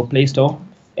Google Play Store,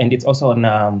 and it's also on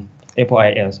Apple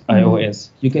iOS.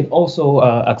 You can also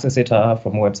access it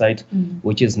from a website,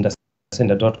 which is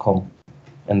needs.That,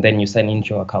 and then you sign into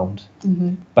your account.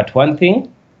 But one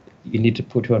thing, you need to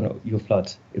put on your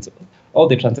flat. It's all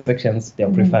the transactions, they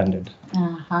are pre-funded.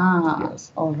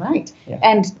 Yes. All right. Yeah.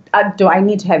 And do I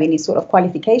need to have any sort of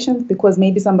qualifications? Because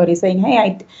maybe somebody is saying,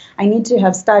 hey, I need to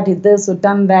have studied this or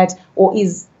done that, or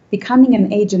is becoming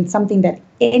an agent something that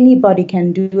anybody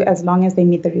can do as long as they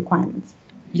meet the requirements?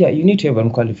 Yeah, you need to have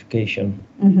one qualification.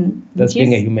 That's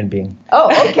being a human being. Oh,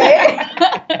 okay.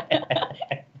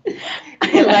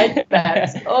 I like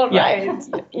that. All right.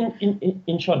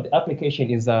 In short, the application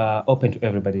is open to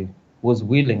everybody who's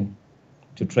willing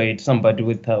to trade. Somebody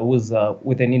with who's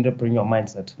with an entrepreneur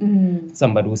mindset.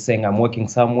 Somebody who's saying, I'm working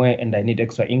somewhere and I need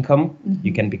extra income.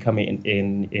 You can become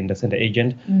in the center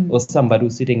agent. Or somebody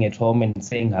who's sitting at home and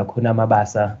saying, Hakuna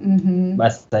mabasa,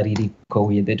 basa ririko,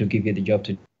 we're there to give you the job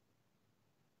to do.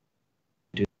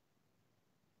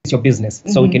 It's your business,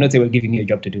 so we cannot say we're giving you a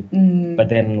job to do. But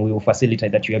then we will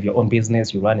facilitate that you have your own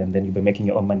business, you run, and then you'll be making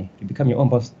your own money. You become your own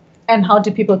boss. And how do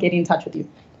people get in touch with you?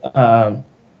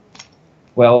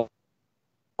 Well,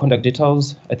 contact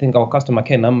details. I think our customer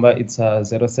care number, it's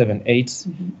 078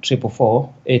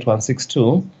 444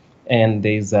 8162, and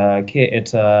there's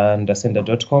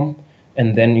care@ndasenda.com.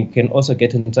 And then you can also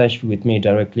get in touch with me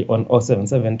directly on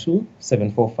 0772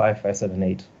 745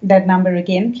 578. That number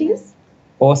again, please.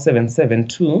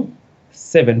 0772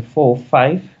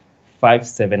 745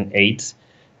 578.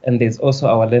 And there's also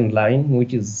our landline,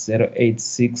 which is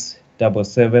 086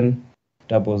 77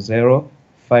 00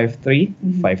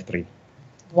 5353.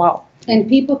 Wow. And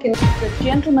people can see the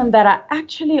gentlemen that are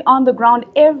actually on the ground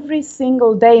every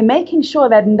single day, making sure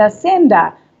that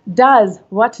NDASENDA does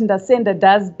what NDASENDA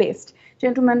does best.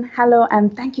 Gentlemen, hello,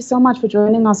 and thank you so much for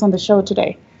joining us on the show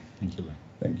today. Thank you.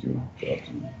 Thank you.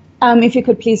 If you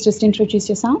could please just introduce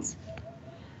yourselves.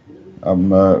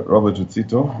 I'm Robert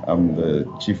Utsito. I'm the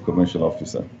Chief Commercial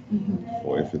Officer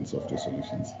for FN Software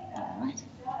Solutions.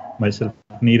 Myself,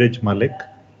 Neeraj Malik,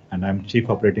 and I'm Chief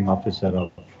Operating Officer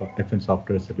of FN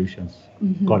Software Solutions,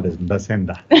 called as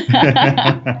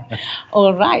NDASENDA.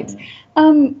 All right.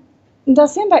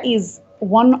 NDASENDA is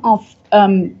one of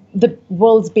the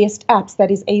world's best apps that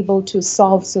is able to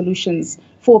solve solutions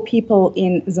for people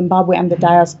in Zimbabwe and the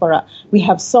diaspora. We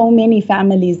have so many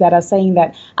families that are saying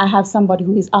that I have somebody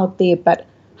who is out there, but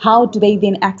how do they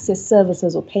then access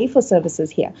services or pay for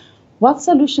services here? What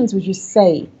solutions would you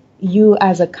say you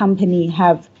as a company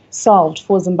have solved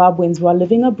for Zimbabweans who are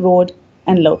living abroad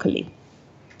and locally?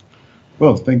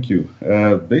 Well, thank you.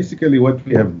 Basically, what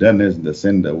we have done as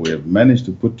NDASENDA, we have managed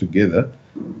to put together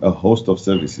a host of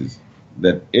services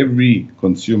that every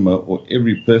consumer or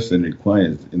every person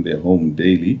requires in their home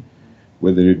daily,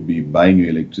 whether it be buying your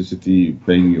electricity,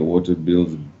 paying your water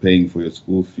bills, paying for your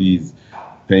school fees,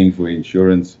 paying for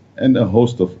insurance, and a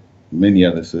host of many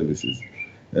other services,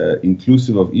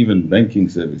 inclusive of even banking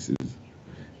services.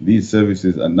 These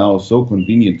services are now so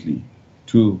conveniently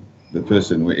to the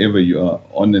person wherever you are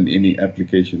on any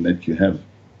application that you have.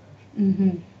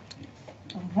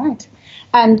 All right.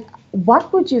 And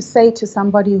what would you say to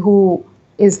somebody who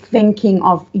is thinking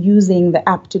of using the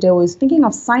app today or is thinking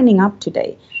of signing up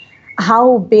today?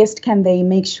 How best can they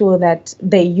make sure that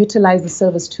they utilize the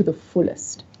service to the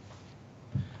fullest?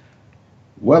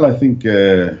 Well, I think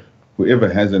whoever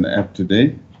has an app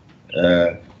today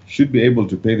should be able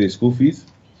to pay their school fees,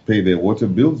 pay their water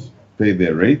bills, pay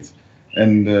their rates,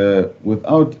 and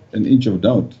without an inch of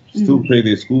doubt, still pay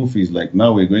their school fees. Like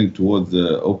now we're going towards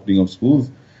the opening of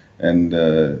schools, and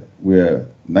we're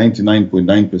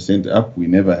 99.9% up. We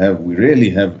rarely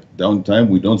have downtime.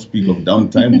 We don't speak of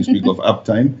downtime, we speak of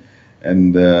uptime.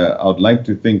 And I would like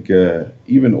to think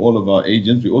even all of our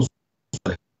agents, we also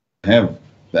have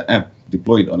the app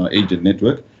deployed on our agent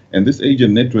network. And this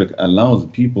agent network allows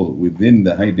people within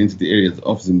the high density areas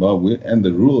of Zimbabwe and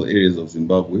the rural areas of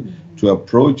Zimbabwe to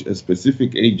approach a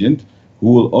specific agent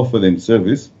who will offer them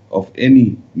service of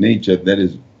any nature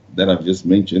that I've just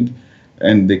mentioned.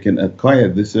 And they can acquire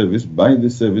this service, buy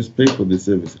this service, pay for this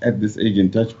service at this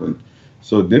agent touchpoint.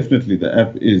 So definitely the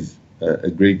app is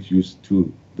a great use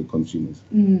to the consumers.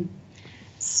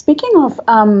 Speaking of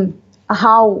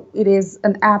how it is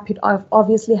an app, it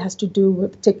obviously has to do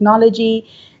with technology.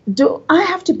 Do I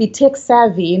have to be tech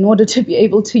savvy in order to be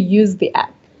able to use the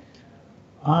app?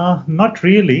 Not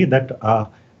really. That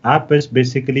app is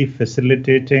basically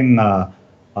facilitating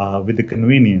with the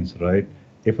convenience, right?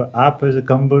 If an app is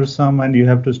cumbersome and you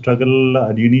have to struggle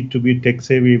and you need to be tech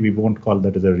savvy, we won't call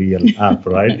that as a real app,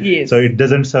 right? Yes. So it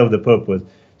doesn't serve the purpose.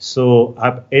 So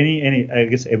I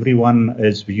guess everyone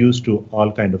is used to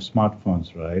all kind of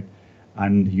smartphones, right?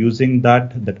 And using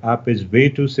that app is way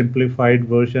too simplified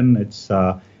version. It's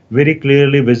very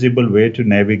clearly visible way to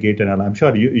navigate, and I'm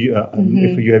sure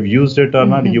if you have used it or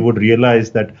not, you would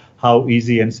realize that how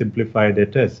easy and simplified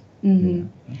it is. Yeah.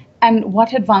 And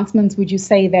what advancements would you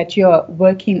say that you're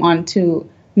working on to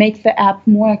make the app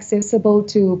more accessible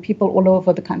to people all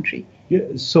over the country?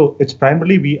 Yeah, so it's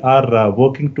primarily we are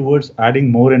working towards adding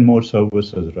more and more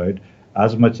services, right?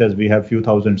 As much as we have few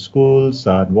thousand schools,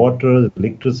 water,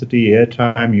 electricity,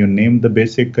 airtime, you name the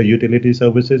basic utility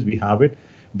services, we have it.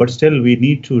 But still, we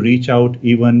need to reach out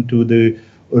even to the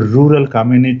rural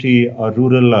community or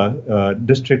rural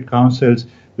district councils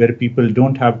where people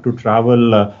don't have to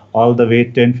travel all the way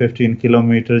 10, 15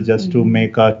 kilometers just to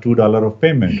make a $2 of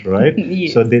payment, right?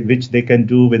 Yes. So which they can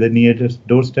do with the nearest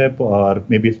doorstep or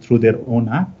maybe through their own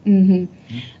app.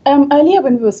 Earlier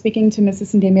when we were speaking to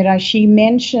Mrs. Ndemira, she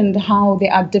mentioned how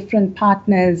there are different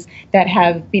partners that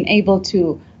have been able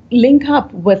to link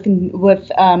up with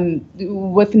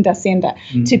NDASENDA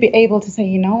to be able to say,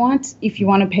 you know what, if you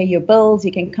want to pay your bills,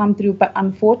 you can come through. But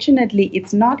unfortunately,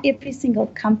 it's not every single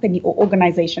company or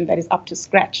organization that is up to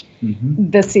scratch.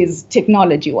 This is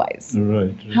technology-wise.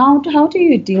 Right. How do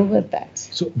you deal with that?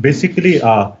 So basically,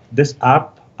 this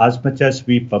app, as much as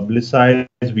we publicize,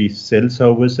 we sell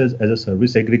services as a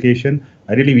service aggregation,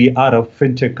 we are a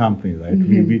fintech company, right?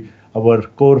 Our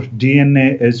core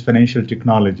DNA is financial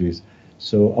technologies.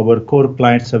 So our core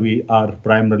clients, we are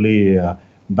primarily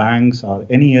banks or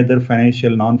any other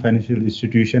financial, non-financial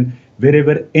institution,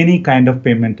 wherever any kind of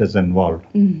payment is involved,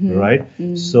 right?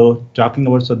 So talking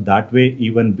about, so that way,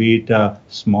 even be it a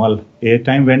small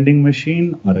airtime vending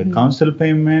machine or a council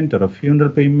payment or a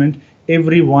funeral payment,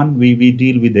 everyone, we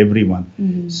deal with everyone.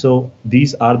 So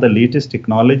these are the latest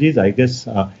technologies. I guess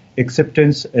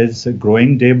acceptance is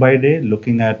growing day by day,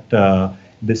 looking at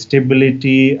the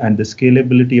stability and the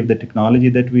scalability of the technology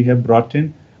that we have brought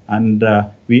in. And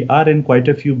we are in quite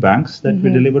a few banks that we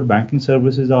deliver banking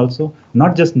services also.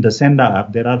 Not just in the Senda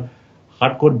app, there are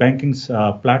hardcore banking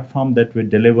platform that we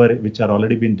deliver, which are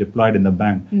already been deployed in the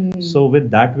bank. So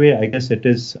with that way, I guess it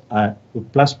is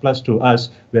plus to us,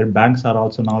 where banks are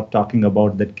also now talking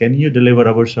about that. Can you deliver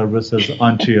our services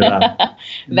onto your app?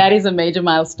 That is a major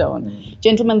milestone.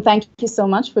 Gentlemen, thank you so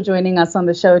much for joining us on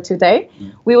the show today.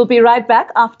 We will be right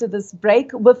back after this break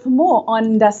with more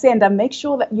on NDASENDA. Make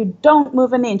sure that you don't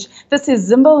move an inch. This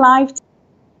is Zimba Live.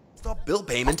 Stop Bill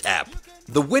Payment app.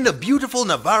 The Win a Beautiful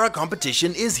Navara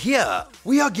competition is here.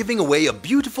 We are giving away a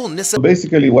beautiful Nissan. So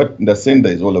basically what NDASENDA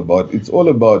is all about, it's all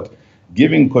about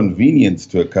giving convenience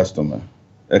to a customer.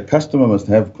 A customer must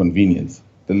have convenience,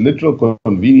 the literal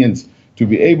convenience to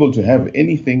be able to have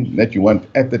anything that you want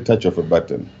at the touch of a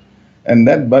button. And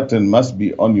that button must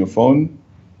be on your phone,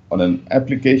 on an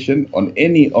application, on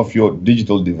any of your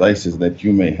digital devices that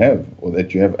you may have or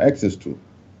that you have access to.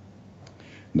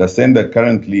 NDASENDA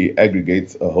currently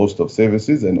aggregates a host of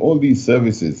services, and all these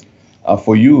services are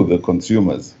for you, the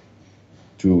consumers,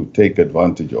 to take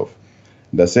advantage of.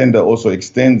 NDASENDA also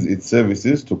extends its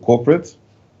services to corporates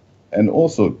and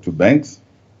also to banks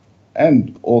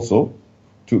and also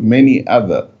to many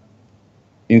other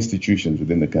institutions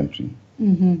within the country.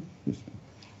 Yes.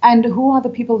 And who are the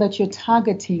people that you're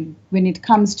targeting when it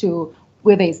comes to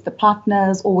whether it's the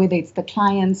partners or whether it's the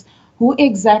clients? Who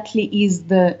exactly is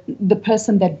the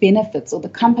person that benefits or the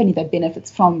company that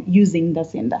benefits from using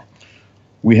NDASENDA?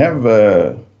 We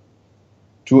have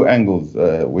two angles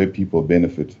where people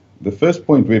benefit. The first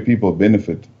point where people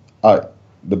benefit are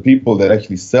the people that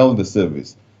actually sell the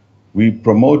service. We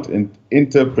promote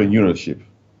entrepreneurship,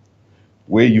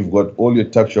 where you've got all your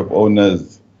tuck shop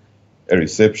owners, a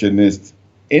receptionist,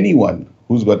 anyone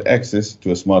who's got access to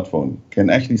a smartphone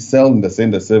can actually sell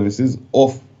NDASENDA services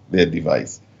off their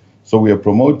device. So we are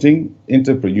promoting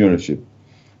entrepreneurship.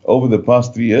 Over the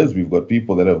past 3 years, we've got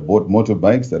people that have bought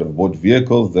motorbikes, that have bought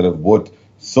vehicles, that have bought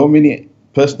so many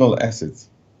personal assets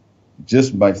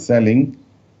just by selling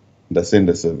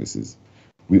NDASENDA services.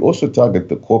 We also target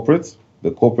the corporate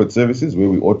services, where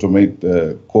we automate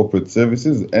corporate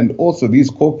services, and also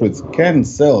these corporates can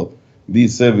sell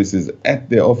these services at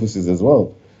their offices as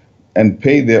well and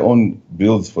pay their own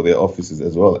bills for their offices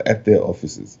as well at their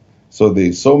offices. So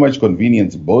there's so much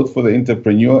convenience both for the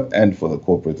entrepreneur and for the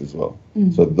corporate as well.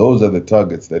 So those are the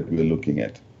targets that we're looking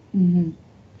at.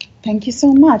 Thank you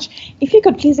so much. If you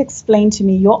could please explain to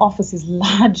me, your office is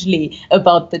largely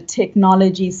about the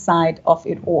technology side of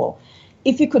it all.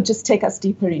 If you could just take us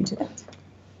deeper into that.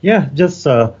 Yeah, just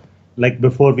like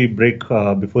before the break,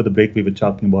 we were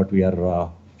talking about we are a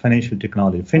financial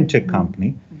technology, fintech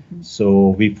company.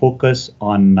 So we focus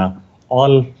on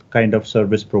all kind of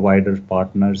service provider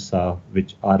partners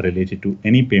which are related to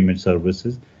any payment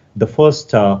services. The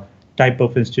first type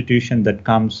of institution that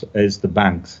comes is the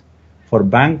banks. For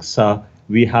banks,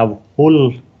 we have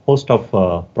whole host of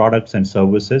products and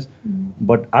services,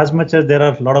 but as much as there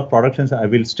are a lot of products, and I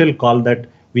will still call that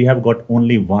we have got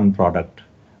only one product,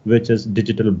 which is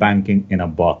digital banking in a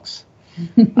box.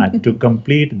 And to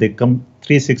complete the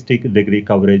 360-degree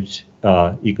coverage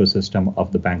ecosystem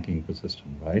of the banking ecosystem,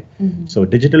 right? So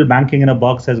digital banking in a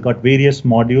box has got various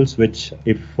modules, which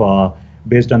if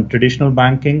based on traditional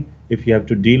banking, if you have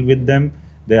to deal with them,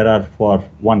 there are for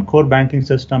one core banking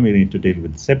system, you need to deal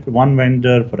with one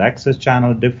vendor, for access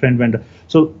channel, different vendor.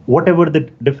 So whatever the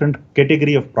different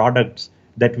category of products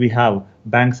that we have,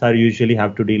 banks are usually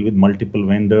have to deal with multiple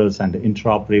vendors and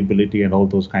interoperability and all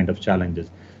those kind of challenges.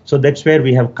 So that's where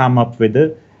we have come up with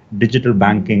the digital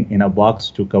banking in a box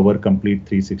to cover complete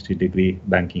 360-degree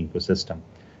banking ecosystem.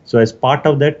 So as part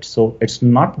of that, so it's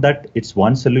not that it's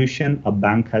one solution. A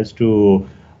bank has to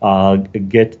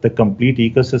get the complete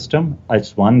ecosystem.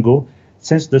 It's one go.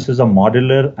 Since this is a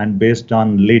modular and based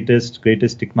on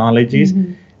greatest technologies,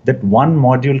 that one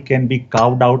module can be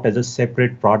carved out as a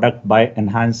separate product by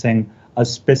enhancing a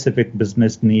specific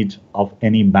business need of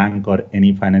any bank or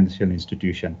any financial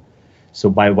institution. So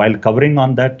while covering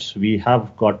on that, we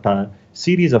have got a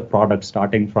series of products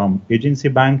starting from agency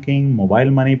banking, mobile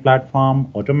money platform,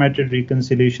 automated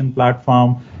reconciliation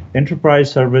platform, enterprise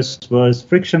service bus,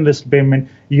 frictionless payment,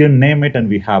 you name it and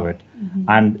we have it.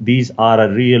 And these are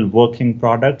a real working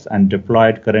products and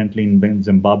deployed currently in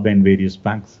Zimbabwe and various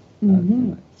banks.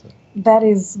 That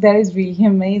is really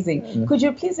amazing. Could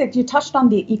you please, you touched on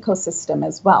the ecosystem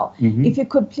as well. If you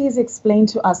could please explain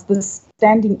to us the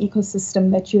standing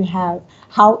ecosystem that you have,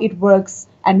 how it works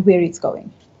and where it's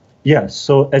going. Yeah,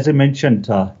 so as I mentioned,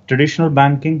 traditional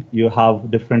banking, you have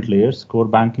different layers, core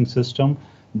banking system,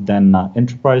 then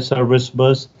enterprise service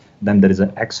bus, then there is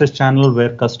an access channel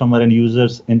where customer and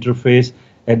users interface,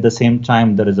 At the same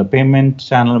time, there is a payment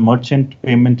channel, merchant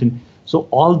payment. So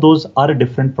all those are a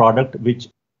different product which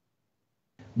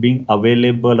being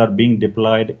available or being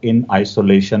deployed in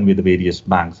isolation with various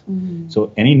banks.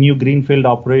 So any new greenfield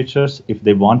operators, if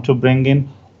they want to bring in,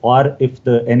 or if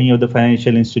any of the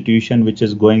financial institution which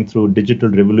is going through digital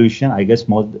revolution, I guess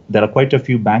there are quite a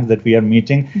few banks that we are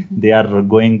meeting. They are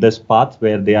going this path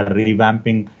where they are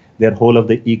revamping their whole of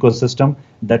the ecosystem.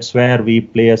 That's where we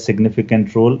play a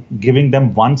significant role, giving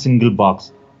them one single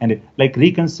box. And like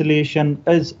reconciliation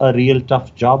is a real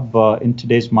tough job in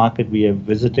today's market. We are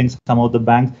visiting some of the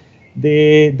banks.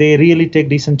 They really take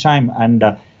decent time, and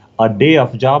a day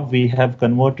of job we have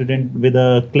converted in with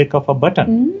a click of a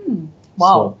button.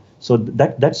 Wow. So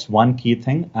that's one key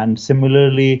thing. And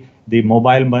similarly, the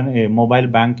mobile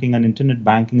banking and internet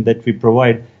banking that we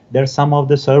provide, there are some of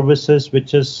the services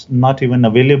which is not even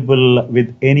available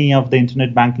with any of the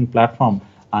internet banking platform.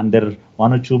 And there are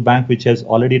one or two banks which has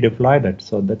already deployed it.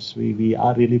 So that's we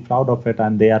are really proud of it,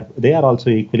 and they are also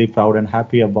equally proud and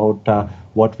happy about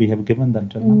what we have given them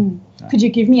till now. Could you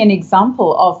give me an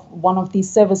example of one of these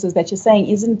services that you're saying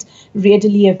isn't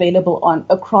readily available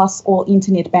across all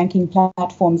internet banking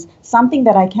platforms? Something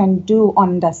that I can do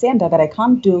on NDASENDA that I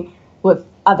can't do with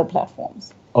other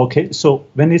platforms. Okay, so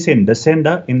when we say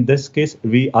NDASENDA, in this case,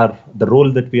 the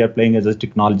role that we are playing as a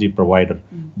technology provider,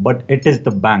 but it is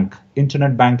the bank.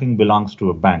 Internet banking belongs to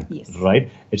a bank, right?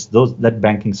 It's that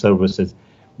banking services.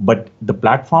 But the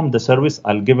platform, the service,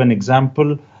 I'll give an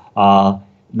example.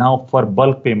 Now for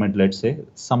bulk payment, let's say,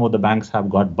 some of the banks have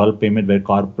got bulk payment where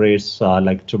corporates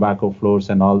like tobacco floors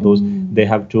and all those, they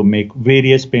have to make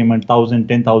various payment, 1,000,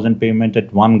 10,000 payment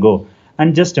at one go.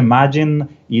 And just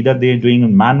imagine either they're doing it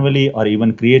manually or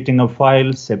even creating a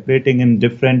file, separating in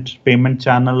different payment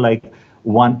channel, like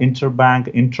one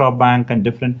interbank, intrabank, and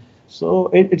different. So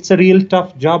it's a real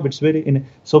tough job. It's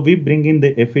so we bring in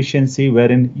the efficiency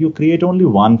wherein you create only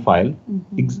one file,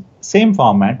 same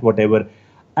format, whatever,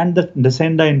 and the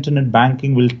NDASENDA internet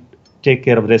banking will take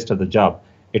care of the rest of the job.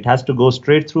 It has to go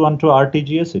straight through onto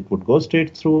RTGS. It would go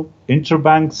straight through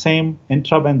interbank, same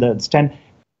intrabank, the stand.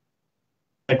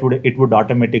 It would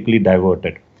automatically divert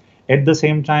it. At the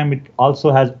same time, it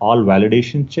also has all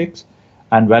validation checks,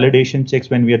 and validation checks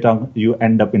when we are talking, you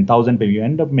end up in 1,000 pay, you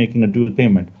end up making a dual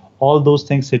payment. All those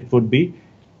things it would be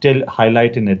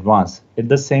highlight in advance. At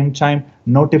the same time,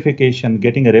 notification,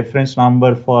 getting a reference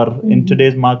number for in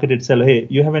today's market itself. Hey,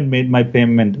 you haven't made my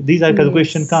payment. These are the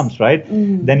question comes, right?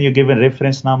 Then you give a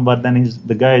reference number. Then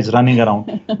the guy is running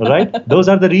around, right? Those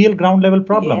are the real ground level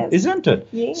problem, isn't it?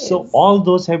 Yes. So all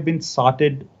those have been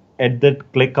sorted at the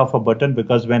click of a button,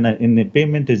 because when a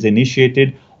payment is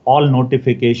initiated, all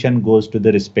notification goes to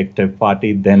the respective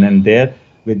party then and there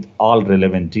with all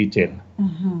relevant detail.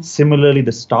 Similarly,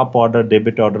 the stop order,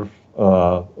 debit order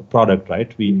product,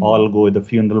 right? We all go with the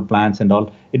funeral plans and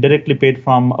all. It directly paid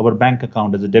from our bank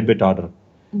account as a debit order.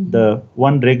 The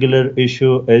one regular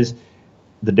issue is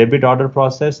the debit order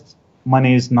process,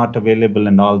 money is not available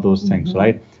and all those things,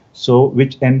 right? So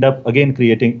which end up again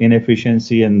creating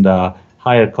inefficiency and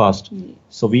higher cost.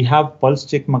 So we have pulse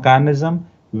check mechanism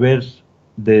where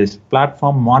this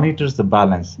platform monitors the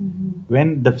balance.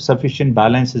 When the sufficient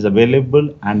balance is available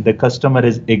and the customer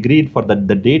is agreed for the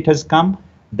date has come,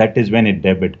 that is when it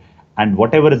debit. And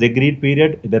whatever is agreed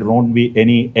period, there won't be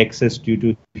any excess due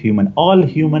to human. All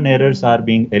human errors are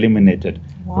being eliminated.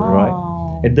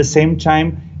 Right? At the same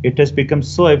time, it has become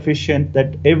so efficient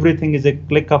that everything is a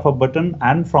click of a button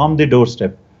and from the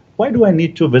doorstep. Why do I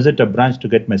need to visit a branch to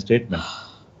get my statement?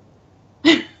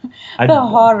 The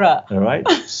horror. Right?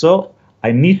 So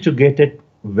I need to get it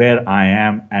where I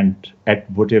am and at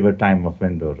whatever time of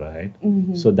window, right?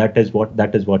 So that is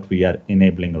what we are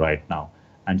enabling right now.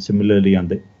 And similarly on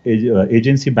the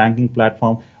agency banking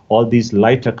platform, all these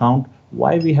light account,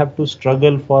 why we have to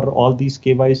struggle for all these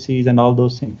KYCs and all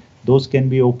those things? Those can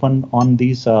be open on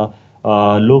these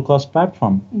low-cost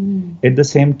platform. At the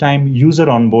same time, user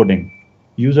onboarding.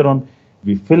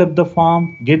 We fill up the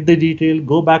form, get the detail,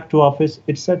 go back to office.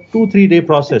 It's a 2-3 day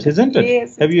process, isn't it?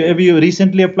 Yes. Have you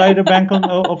recently applied a bank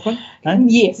open?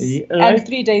 Yes. Right? And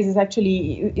 3 days is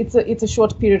actually it's a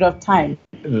short period of time.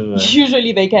 Right.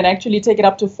 Usually they can actually take it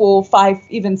up to 4, 5,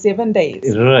 even 7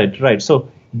 days. Right. So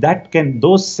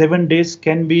those 7 days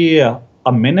can be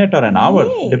a minute or an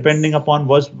hour, depending upon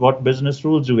what business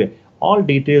rules you have. All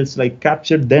details like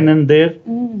captured then and there,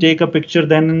 take a picture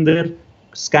then and there,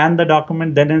 scan the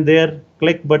document then and there,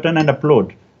 click button and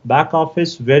upload. Back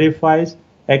office verifies,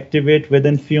 activate,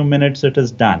 within few minutes it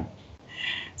is done.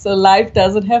 So life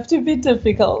doesn't have to be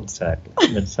difficult.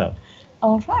 Exactly. That's how.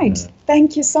 All right.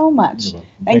 Thank you so much. You're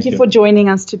welcome. Thank you for joining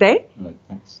us today. Right,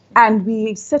 thanks. And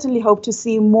we certainly hope to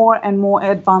see more and more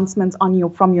advancements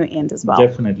from your end as well.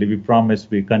 Definitely. We promise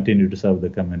we continue to serve the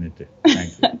community.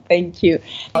 Thank you. Thank you.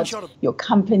 Your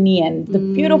company and the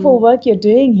beautiful work you're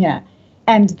doing here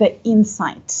and the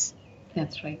insight.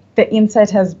 That's right. The insight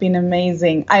has been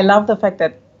amazing. I love the fact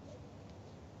that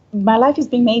my life is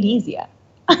being made easier.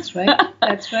 That's right.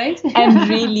 That's right. And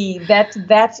really,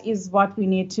 that is what we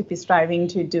need to be striving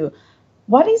to do.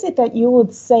 What is it that you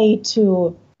would say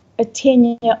to a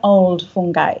 10-year-old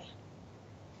fungi?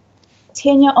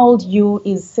 10-year-old you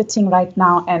is sitting right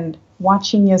now and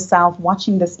watching yourself,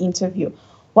 watching this interview.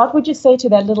 What would you say to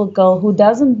that little girl who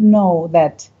doesn't know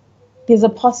that there's a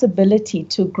possibility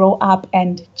to grow up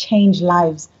and change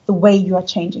lives the way you are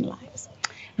changing lives?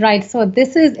 Right. So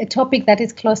this is a topic that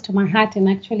is close to my heart. And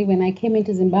actually, when I came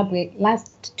into Zimbabwe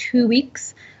last 2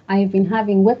 weeks, I've been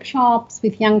having workshops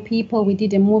with young people. We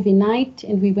did a movie night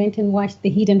and we went and watched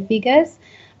The Hidden Figures.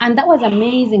 And that was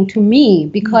amazing to me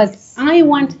because I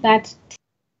want that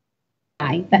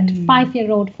guy, that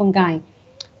 5-year-old fungi,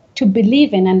 to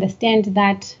believe and understand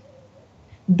that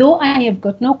though I have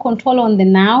got no control on the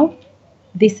now,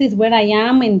 this is where I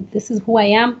am and this is who I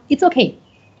am. It's okay.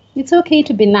 It's okay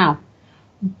to be now.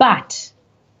 But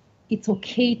it's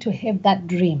okay to have that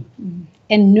dream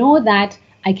and know that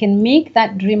I can make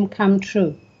that dream come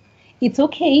true. It's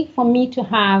okay for me to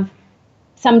have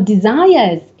some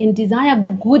desires and desire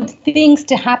good things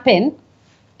to happen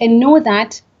and know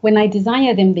that when I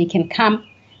desire them, they can come.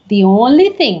 The only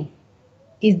thing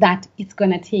is that it's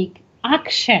going to take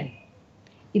action.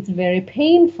 It's very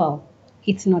painful.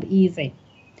 It's not easy.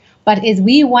 But as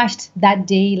we watched that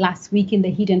day last week in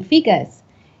The Hidden Figures,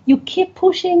 you keep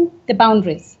pushing the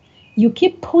boundaries. You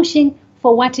keep pushing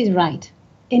for what is right.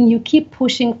 And you keep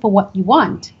pushing for what you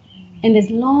want. And as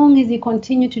long as you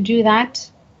continue to do that,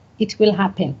 it will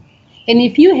happen. And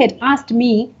if you had asked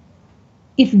me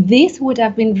if this would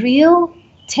have been real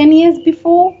 10 years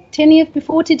before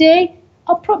today,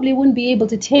 I probably wouldn't be able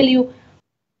to tell you what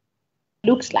it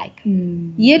looks like.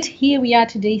 Yet here we are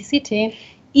today sitting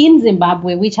in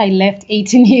Zimbabwe, which I left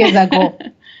 18 years ago.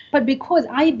 But because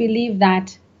I believe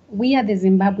that we are the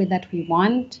Zimbabwe that we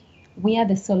want, we are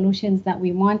the solutions that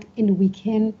we want, and we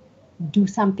can do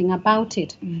something about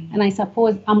it. And I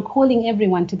suppose I'm calling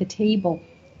everyone to the table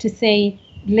to say,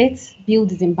 let's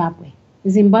build Zimbabwe.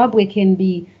 Zimbabwe can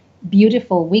be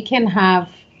beautiful. We can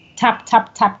have tap,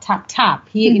 tap, tap, tap, tap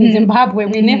here in Zimbabwe.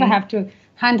 We never have to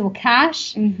handle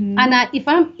cash. And if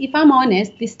I'm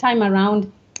honest, this time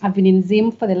around, I've been in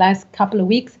Zim for the last couple of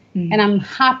weeks, and I'm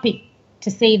happy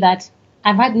to say that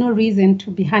I've had no reason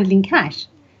to be handling cash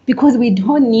because we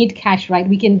don't need cash, right?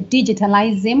 We can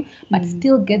digitalize them, but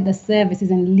still get the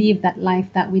services and live that life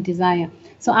that we desire.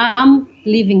 So I'm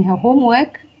leaving her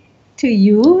homework to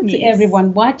you, to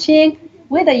everyone watching,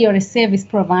 whether you're a service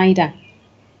provider,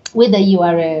 whether you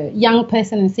are a young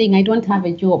person and saying, I don't have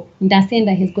a job.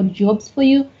 NDASENDA has got jobs for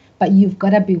you, but you've got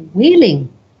to be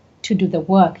willing to do the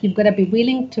work. You've got to be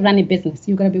willing to run a business.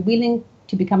 You've got to be willing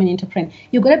to become an entrepreneur.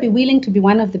 You've got to be willing to be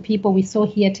one of the people we saw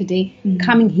here today,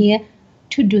 coming here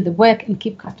to do the work and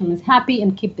keep customers happy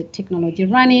and keep the technology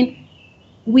running.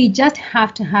 We just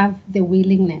have to have the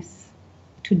willingness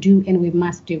to do, and we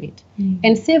must do it.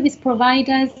 And service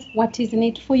providers, what is in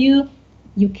it for you?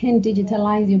 You can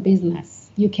digitalize your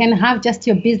business. You can have just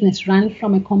your business run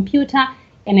from a computer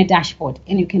and a dashboard,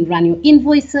 and you can run your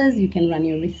invoices, you can run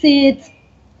your receipts.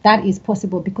 That is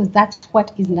possible because that's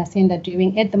what is NDASENDA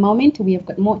doing at the moment. We have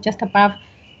got just above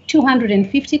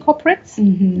 250 corporates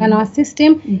on our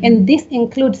system, and this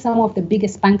includes some of the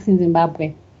biggest banks in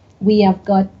Zimbabwe. We have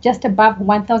got just above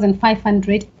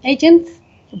 1,500 agents,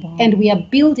 and we are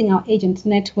building our agent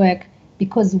network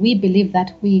because we believe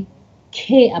that we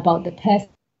care about the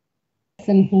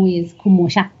person who is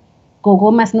Kumosha. Gogo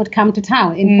must not come to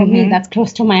town, and for me, that's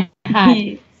close to my heart.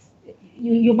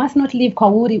 You must not leave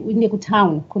Kwauri in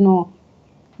town, kuno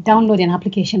download an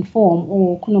application form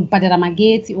or kuno badara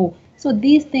magetsi or so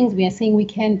these things we are saying we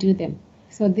can do them.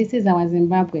 So this is our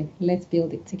Zimbabwe. Let's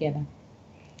build it together.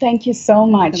 Thank you so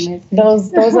much.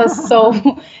 Those are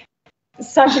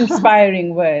such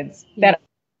inspiring words that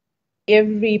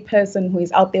every person who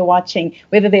is out there watching,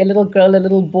 whether they're a little girl, a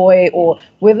little boy, or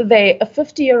whether they're a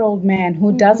 50-year-old man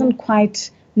who doesn't quite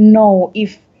know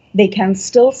if they can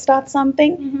still start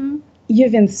something.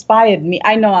 You've inspired me.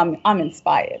 I know I'm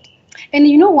inspired. And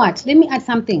you know what? Let me add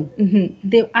something.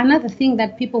 Another thing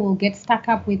that people will get stuck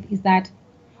up with is that,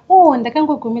 oh, and I can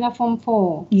go kumila form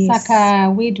 4.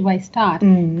 Saka, where do I start?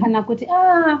 Kana kuti,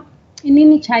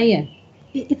 inini chaya.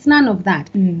 It's none of that.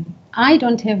 I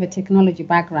don't have a technology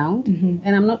background,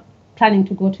 and I'm not planning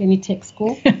to go to any tech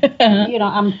school.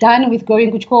 I'm done with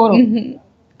going kuchikoro.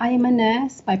 I am a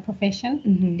nurse by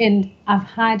profession, and I've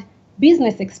had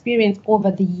business experience over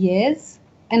the years,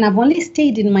 and I've only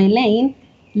stayed in my lane,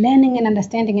 learning and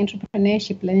understanding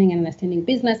entrepreneurship, learning and understanding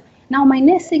business. Now my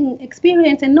nursing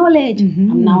experience and knowledge,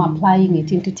 I'm now applying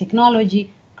it into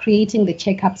technology, creating the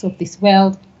checkups of this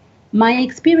world. My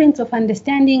experience of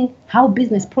understanding how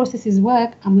business processes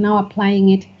work, I'm now applying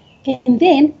it. And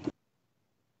then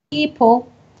people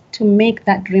to make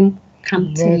that dream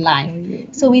come to life.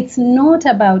 So it's not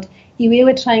about we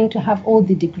were trying to have all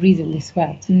the degrees in this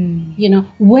world.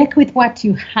 Work with what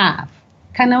you have.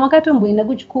 Kana wakatomboenda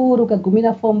kuchikoro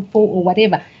ukagumira form 4 or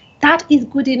whatever, that is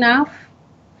good enough.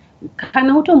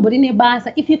 Kana utombori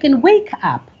nebasa, if you can wake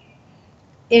up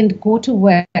and go to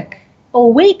work,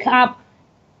 or wake up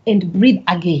and breathe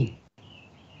again,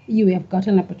 you have got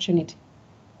an opportunity.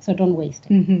 So don't waste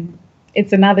it.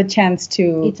 It's another chance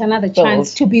to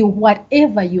chance to be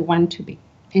whatever you want to be,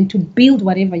 and to build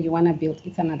whatever you want to build.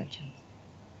 It's another chance.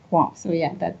 Wow. So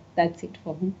yeah, that's it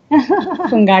for me.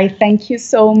 Fungai, thank you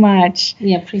so much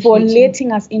for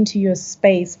letting us into your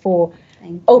space, for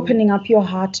opening up your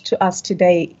heart to us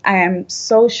today. I am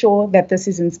so sure that this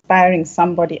is inspiring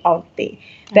somebody out there,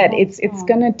 that it's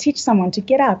going to teach someone to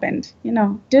get up and,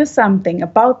 do something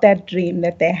about that dream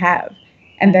that they have,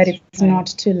 and that it's not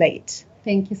too late.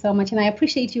 Thank you so much. And I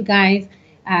appreciate you guys.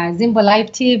 Zimbo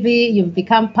Live TV, you've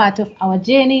become part of our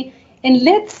journey. And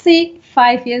let's see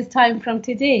 5 years' time from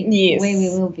today where we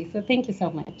will be. So thank you so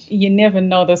much. You never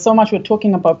know. There's so much we're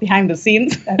talking about behind the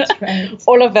scenes. That's right.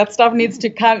 All of that stuff needs to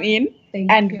come in.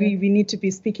 Thank and you. we need to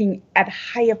be speaking at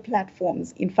higher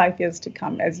platforms in 5 years to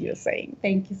come, as you're saying.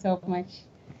 Thank you so much.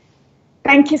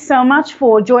 Thank you so much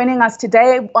for joining us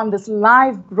today on this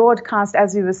live broadcast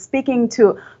as we were speaking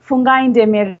to Fungai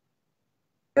Ndemere,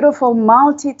 beautiful,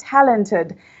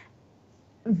 multi-talented,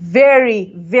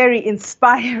 very, very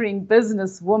inspiring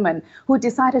businesswoman who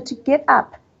decided to get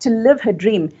up, to live her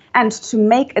dream, and to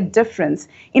make a difference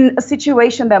in a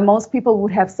situation that most people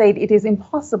would have said it is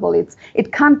impossible.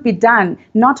 It can't be done,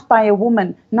 not by a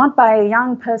woman, not by a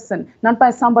young person, not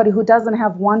by somebody who doesn't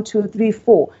have 1, 2, 3,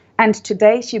 4. And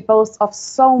today she boasts of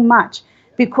so much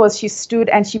because she stood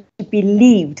and she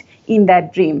believed in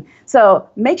that dream. So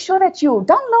make sure that you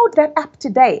download that app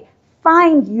today.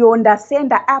 Find your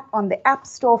NDASENDA app on the App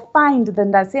Store. Find the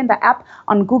NDASENDA app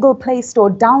on Google Play Store.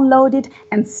 Download it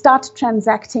and start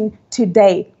transacting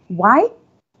today. Why?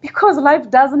 Because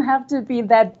life doesn't have to be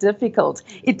that difficult.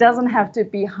 It doesn't have to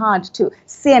be hard to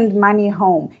send money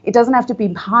home. It doesn't have to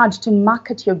be hard to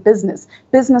market your business.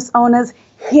 Business owners,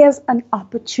 here's an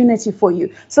opportunity for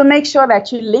you. So make sure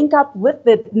that you link up with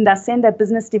the NDASENDA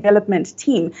business development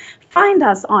team. Find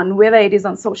us on, whether it is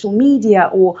on social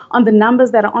media or on the numbers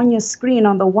that are on your screen,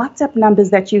 on the WhatsApp numbers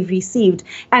that you've received,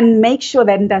 and make sure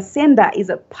that NDASENDA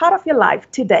is a part of your life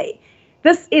today.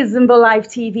 This is Zimbo Live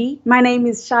TV. My name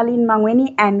is Charlene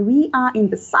Mangweni, and we are in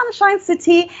the sunshine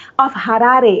city of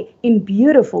Harare in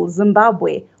beautiful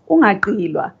Zimbabwe.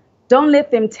 Ungaqilwa. Don't let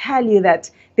them tell you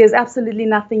that there's absolutely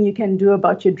nothing you can do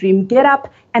about your dream. Get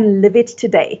up and live it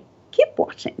today. Keep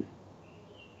watching.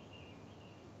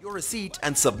 Your receipt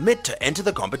and submit to enter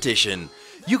the competition.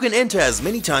 You can enter as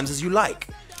many times as you like.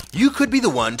 You could be the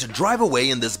one to drive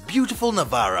away in this beautiful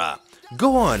Navara.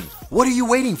 Go on, what are you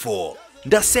waiting for?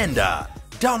 NDASENDA.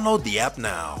 Download the app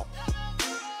now.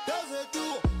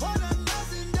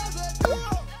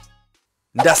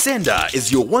 NDASENDA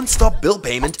is your one-stop bill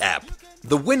payment app.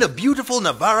 The Win a Beautiful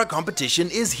Navara competition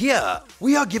is here.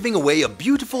 We are giving away a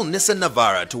beautiful Nissan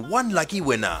Navara to one lucky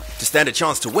winner. To stand a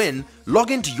chance to win, log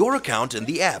into your account in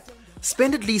the app.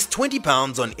 Spend at least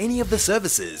 £20 on any of the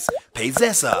services, pay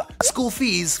ZESA, school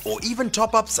fees, or even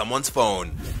top up someone's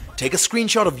phone. Take a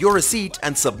screenshot of your receipt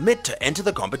and submit to enter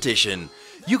the competition.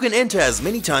 You can enter as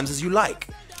many times as you like.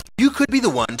 You could be the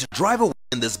one to drive away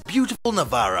in this beautiful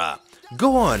Navara.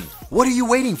 Go on, what are you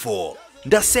waiting for?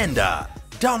 NDASENDA.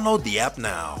 Download the app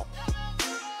now.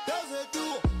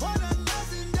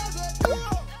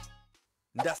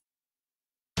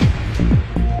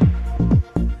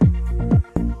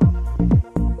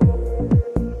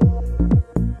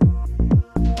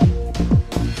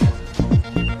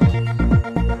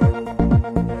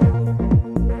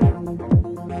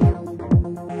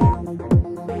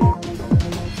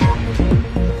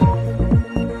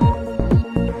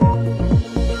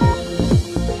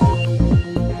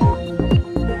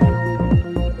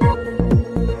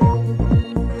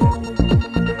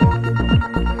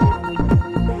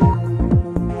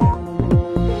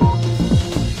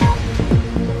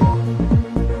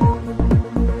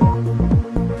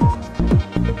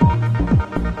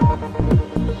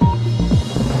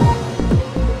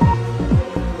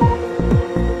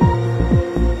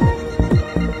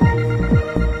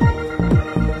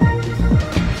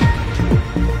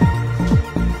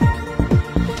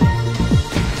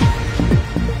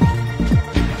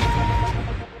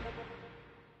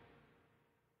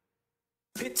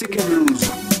 to Cameroon.